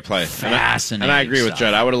was a great play. Fascinating. And I agree with stuff.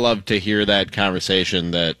 Judd. I would have loved to hear that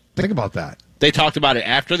conversation. Think about that. They talked about it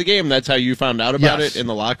after the game. That's how you found out about it in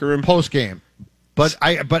the locker room? Post-game. But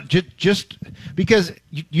just because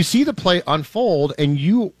you see the play unfold and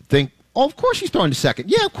you think, oh, of course he's throwing to second.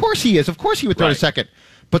 Yeah, of course he is. Of course he would throw to second.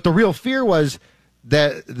 But the real fear was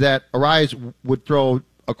that Arise would throw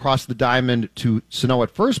across the diamond to Sano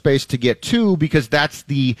at first base to get 2 because that's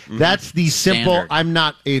the simple. Standard. I'm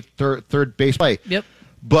not a third base play. Yep.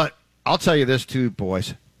 But I'll tell you this too,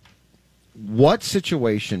 boys. What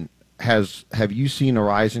situation have you seen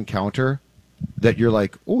Arise encounter that you're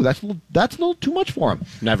like, oh, that's a little too much for him?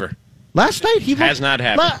 Never. Last night he has not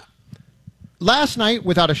happened. Last night,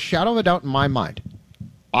 without a shadow of a doubt in my mind,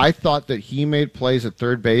 I thought that he made plays at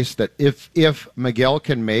third base that if Miguel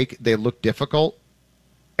can make, they look difficult,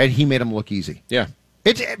 and he made them look easy. Yeah.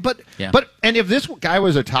 But if this guy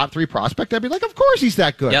was a top 3 prospect, I'd be like, of course he's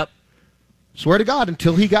that good. Yep. Swear to God,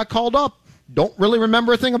 until he got called up, don't really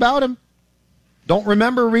remember a thing about him. Don't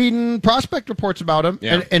remember reading prospect reports about him.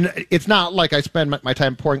 Yeah. And it's not like I spend my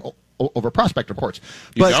time poring over prospect reports.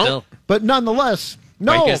 You don't? But nonetheless,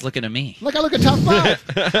 no. Why are you guys looking at me? Like I look at top 5.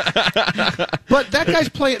 But that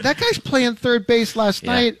guy's playing third base last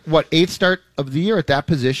night. What, 8th start of the year at that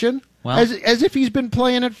position? Well, as if he's been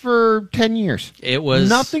playing it for 10 years. It was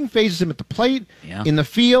nothing phases him at the plate, in the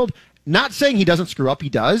field. Not saying he doesn't screw up, he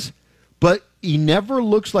does, but he never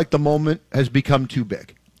looks like the moment has become too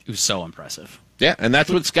big. It was so impressive. Yeah, and that's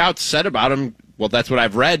what scouts said about him. Well, that's what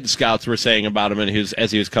I've read scouts were saying about him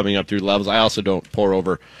as he was coming up through levels. I also don't pour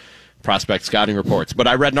over prospect scouting reports, but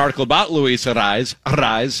I read an article about Luis Arise.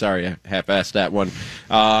 Sorry, I half-assed that one.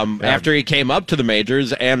 After he came up to the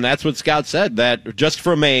majors, and that's what scouts said, that just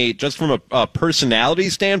from a personality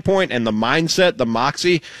standpoint and the mindset, the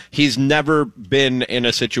moxie, he's never been in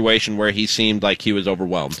a situation where he seemed like he was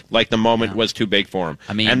overwhelmed, like the moment was too big for him.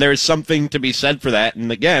 And there's something to be said for that.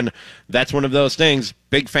 And again, that's one of those things.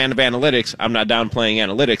 Big fan of analytics. I'm not downplaying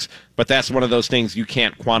analytics, but that's one of those things you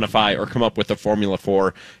can't quantify or come up with a formula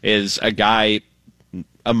for, is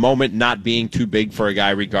a moment not being too big for a guy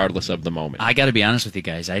regardless of the moment. I got to be honest with you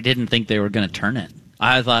guys. I didn't think they were going to turn it.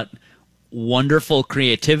 I thought wonderful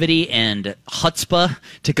creativity and chutzpah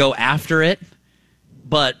to go after it,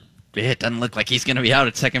 but it doesn't look like he's going to be out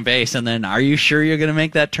at second base. And then, are you sure you're going to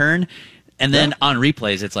make that turn? And then on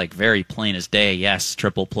replays, it's like very plain as day. Yes,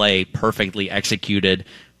 triple play, perfectly executed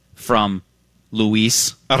from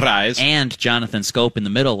Luis Arise and Jonathan Scope in the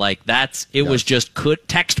middle. Like it was just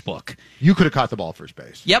textbook. You could have caught the ball first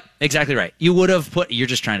base. Yep, exactly right. You would have you're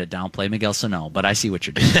just trying to downplay Miguel Sano, but I see what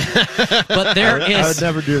you're doing. But I would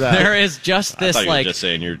never do that. There is just this, I thought you were just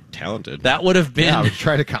saying you're talented. That would have been. Yeah, I was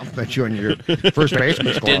trying to compliment you on your first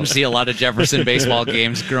baseman score. Didn't see a lot of Jefferson baseball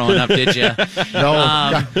games growing up, did you?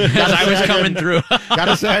 No, because I was coming through.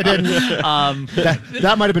 Gotta say I didn't.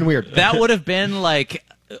 That might have been weird. That would have been like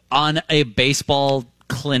on a baseball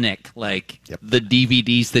clinic, like the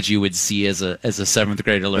DVDs that you would see as a 7th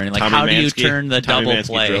grader learning. Like, Tommy how do you Mansky- turn the Tommy double Mansky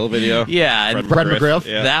play? drill video. Yeah, and Brad McGriff.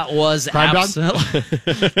 Yeah. that was Crime Dog?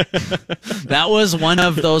 that was one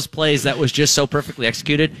of those plays that was just so perfectly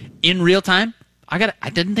executed in real time. I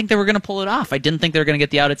didn't think they were going to pull it off. I didn't think they were going to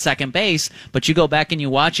get the out at second base. But you go back and you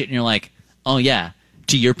watch it, and you're like, oh yeah.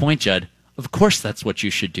 To your point, Judd. Of course that's what you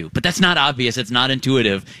should do. But that's not obvious. It's not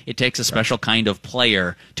intuitive. It takes a special kind of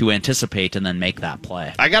player to anticipate and then make that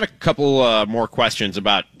play. I got a couple more questions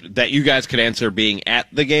about that you guys could answer being at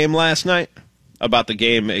the game last night. About the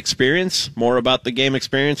game experience, more about the game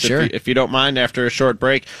experience, Sure. if you don't mind, after a short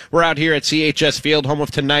break. We're out here at CHS Field, home of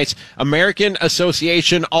tonight's American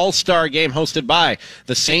Association All-Star Game, hosted by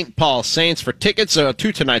the St. Paul Saints. For tickets to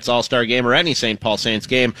tonight's All-Star Game or any St. Paul Saints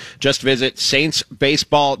game, just visit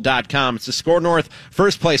saintsbaseball.com. It's the Score North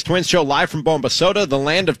First Place Twins Show, live from Bombasota, the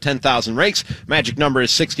land of 10,000 rakes. Magic number is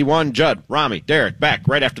 61. Judd, Rami, Derek, back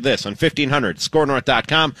right after this on 1500,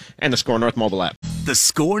 scorenorth.com, and the Score North mobile app. The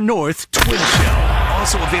Score North Twin Show.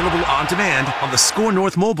 Also available on demand on the Score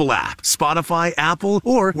North mobile app, Spotify, Apple,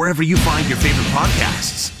 or wherever you find your favorite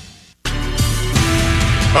podcasts.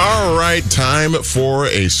 All right, time for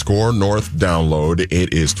a Score North download.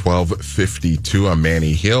 It is 12:52. I'm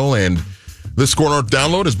Manny Hill, and the Score North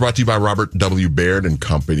download is brought to you by Robert W. Baird and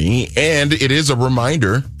Company. And it is a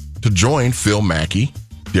reminder to join Phil Mackey,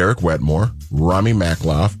 Derek Wetmore, Rami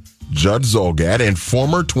Makloff, Judd Zolgad, and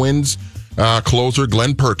former Twins closer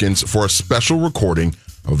Glenn Perkins for a special recording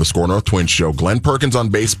of the Score North Twins Show. Glenn Perkins on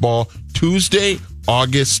baseball, Tuesday,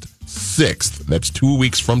 August 6th. That's 2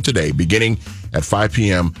 weeks from today, beginning at 5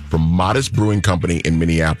 p.m. from Modest Brewing Company in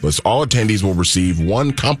Minneapolis. All attendees will receive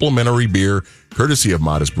one complimentary beer, courtesy of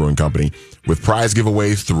Modest Brewing Company, with prize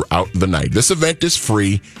giveaways throughout the night. This event is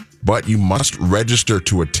free, but you must register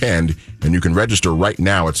to attend, and you can register right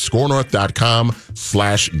now at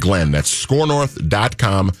scorenorth.com/Glenn. That's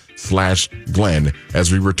scorenorth.com/Glenn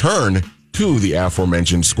as we return to the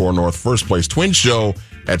aforementioned Score North First Place Twins Show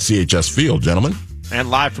at CHS Field, gentlemen. And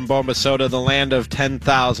live from Bombasota, the land of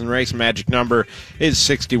 10,000 rakes. Magic number is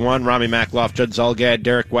 61. Rami Makloff, Judd Zulgad,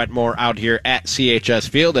 Derek Wetmore out here at CHS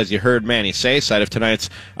Field, as you heard Manny say, side of tonight's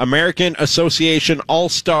American Association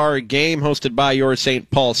All-Star Game, hosted by your St.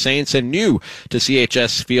 Paul Saints, and new to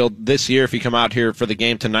CHS Field this year. If you come out here for the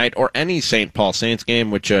game tonight or any St. Paul Saints game,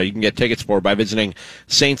 which you can get tickets for by visiting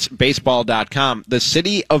saintsbaseball.com, the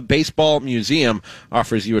City of Baseball Museum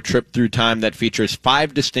offers you a trip through time that features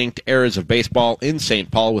 5 distinct eras of baseball in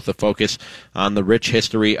St. Paul, with a focus on the rich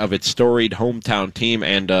history of its storied hometown team,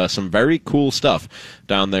 and some very cool stuff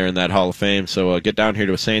down there in that Hall of Fame. So get down here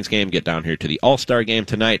to a Saints game, get down here to the All-Star Game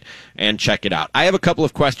tonight, and check it out. I have a couple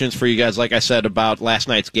of questions for you guys, like I said, about last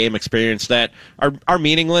night's game experience that are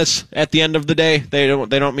meaningless at the end of the day. They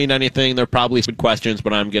don't mean anything. They're probably good questions,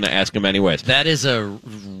 but I'm going to ask them anyways. That is a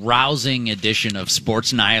rousing edition of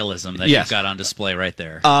sports nihilism that you've got on display right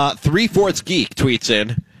there. 3/4 Geek tweets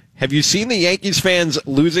in, have you seen the Yankees fans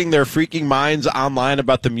losing their freaking minds online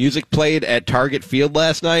about the music played at Target Field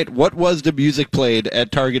last night? What was the music played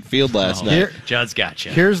at Target Field last night? Judd's got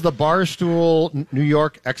you. Here's the Barstool New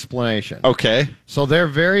York explanation. Okay. So they're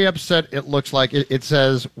very upset, it looks like. It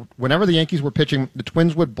says, whenever the Yankees were pitching, the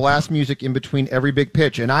Twins would blast music in between every big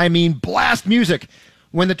pitch. And I mean blast music.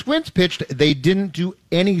 When the Twins pitched, they didn't do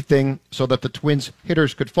anything so that the Twins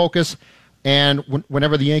hitters could focus. And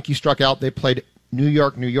whenever the Yankees struck out, they played New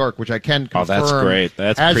York, New York, which I can confirm. Oh, that's great.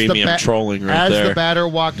 That's premium trolling right there. As the batter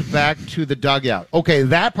walked back to the dugout. Okay,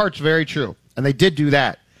 that part's very true. And they did do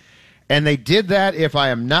that. And they did that, if I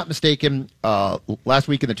am not mistaken, last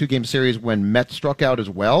week in the 2-game series when Mets struck out as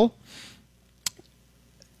well.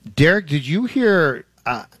 Derek, did you hear?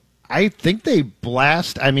 I think they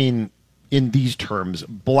blast, in these terms,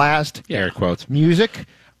 blast air quotes music.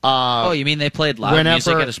 You mean they played live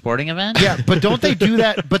music at a sporting event? Yeah, but don't they do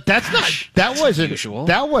that? But that's not. That wasn't usual.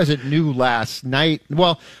 That wasn't new last night.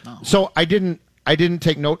 Well, so I didn't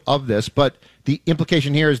take note of this, but the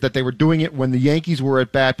implication here is that they were doing it when the Yankees were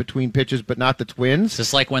at bat between pitches, but not the Twins.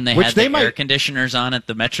 Just like when they had the air conditioners on at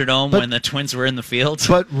the Metrodome when the Twins were in the field.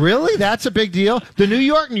 But really, that's a big deal. The New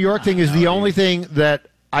York thing is the only thing that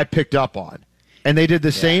I picked up on, and they did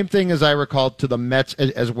the same thing, as I recall, to the Mets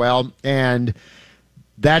as well, and.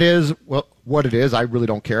 That is what it is. I really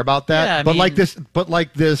don't care about that. Yeah, but like this,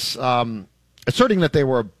 asserting that they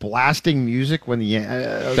were blasting music when the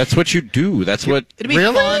that's what you do. That's what it'd be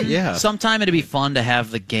fun. Yeah. Sometime it'd be fun to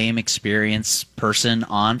have the game experience person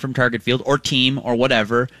on from Target Field or team or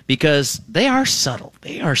whatever, because they are subtle,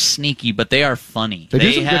 they are sneaky, but they are funny. They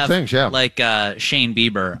do some good things. Yeah, like Shane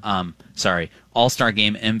Bieber. All-Star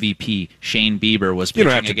Game MVP Shane Bieber was You pitching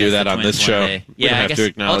don't have to do against that the on Twins this one show. day. We don't I have guess to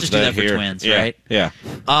acknowledge I'll just do that for here. Twins, Yeah. right?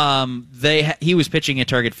 Yeah. He was pitching at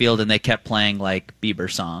Target Field, and they kept playing like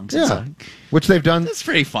Bieber songs. It's Yeah, like, which they've done. that's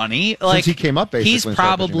pretty funny. Like he came up, basically, he's and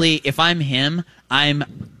started probably. If I'm him, I'm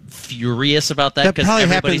furious about that That because probably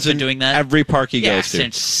everybody's happens been in doing that. every park he yeah, goes to.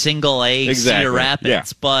 since Single A, Exactly. Cedar Rapids. Yeah.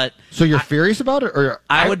 But So you're furious about it, or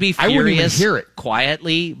I would be I wouldn't even furious hear it.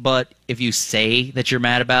 quietly, but if you say that you're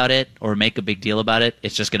mad about it or make a big deal about it,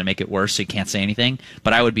 it's just going to make it worse, so you can't say anything.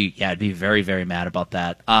 But I'd be very, very mad about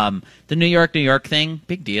that. The New York thing,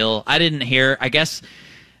 big deal. I didn't hear, I guess,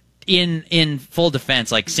 in full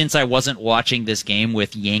defense, like, since I wasn't watching this game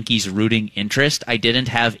with Yankees rooting interest, I didn't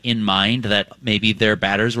have in mind that maybe their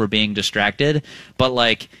batters were being distracted. But,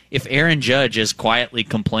 like, if Aaron Judge is quietly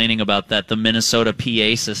complaining about that the Minnesota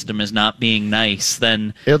PA system is not being nice,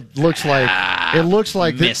 then It looks like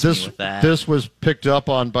miss me this with that. this was picked up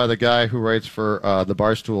on by the guy who writes for the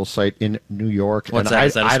Barstool site in New York. What's and that?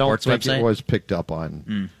 Is that a I don't sports think website? it was picked up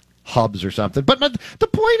on Hubs or something. But the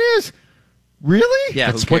point is, really,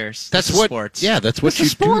 yeah, That's who what- cares? That's This is what. sports. Yeah, that's what this you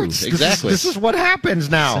is sports. do. Exactly. This is what happens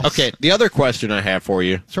now. Okay. The other question I have for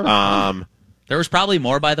you. Sort of There was probably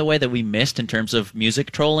more, by the way, that we missed in terms of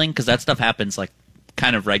music trolling, because that stuff happens like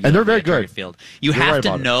kind of regularly. And they're very at Target good. Field. You You're have right to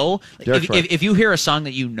about it. know, like, Derek's right. if you hear a song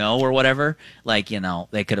that you know or whatever, like,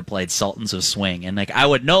 they could have played Sultans of Swing, and like I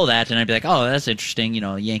would know that, and I'd be like, oh, that's interesting,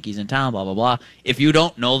 Yankees in town, blah blah blah. If you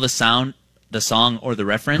don't know the sound, the song, or the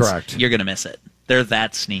reference, Correct. you're gonna miss it. They're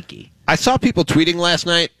that sneaky. I saw people tweeting last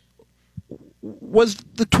night. Was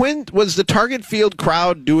the Target Field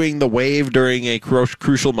crowd doing the wave during a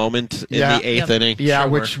crucial moment in Yeah. the eighth Yep. inning? Yeah,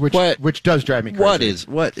 Sure which does drive me crazy.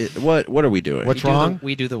 What are we doing? What's wrong?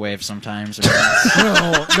 We do the wave sometimes.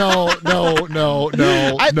 No. Okay,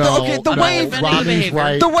 the I'm not wave. defending the Robbie's behavior.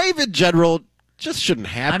 right. The wave in general just shouldn't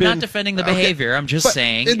I'm happen. not defending the behavior. I'm just But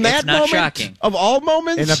saying in that it's not moment, shocking. of all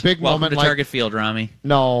moments, In a big Welcome moment to like Target Field, Rami.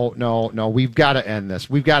 No. We've got to end this.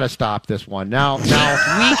 We've got to stop this one now. We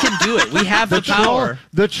can do it. We have the power.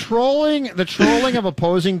 The trolling of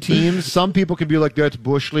opposing teams. Some people can be like, that's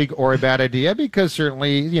Bush League or a bad idea, because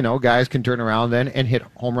certainly guys can turn around then and hit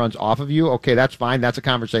home runs off of you. Okay, that's fine. That's a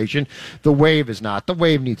conversation. The wave is not. The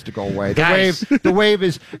wave needs to go away. The wave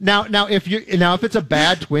is now. If it's a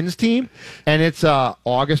bad Twins team and it's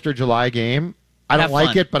August or July game, I don't Have like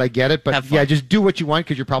fun. it, but I get it. But Have fun. yeah, just do what you want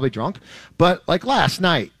because you're probably drunk. But like last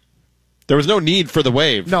night. there was no need for the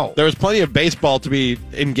wave. No. There was plenty of baseball to be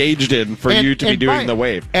engaged in for you to be doing the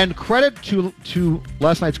wave. And credit to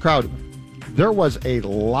last night's crowd. There was a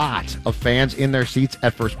lot of fans in their seats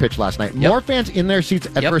at first pitch last night. Yep. More fans in their seats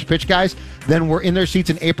at Yep. first pitch, guys, than were in their seats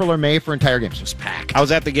in April or May for entire games. It was Packed. I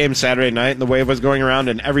was at the game Saturday night, and the wave was going around,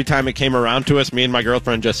 and every time it came around to us, me and my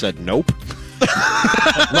girlfriend just said, nope.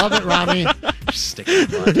 Love it, Rami. Stick to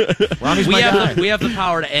the blood. Rami's we my have guy. we have the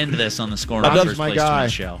power to end this on the Score North Rami's First my Place guy.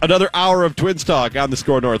 Twins show. Another hour of Twins talk on the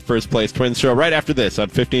Score North First Place Twins show right after this on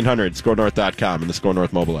 1500, scorenorth.com, and the Score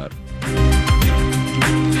North mobile app.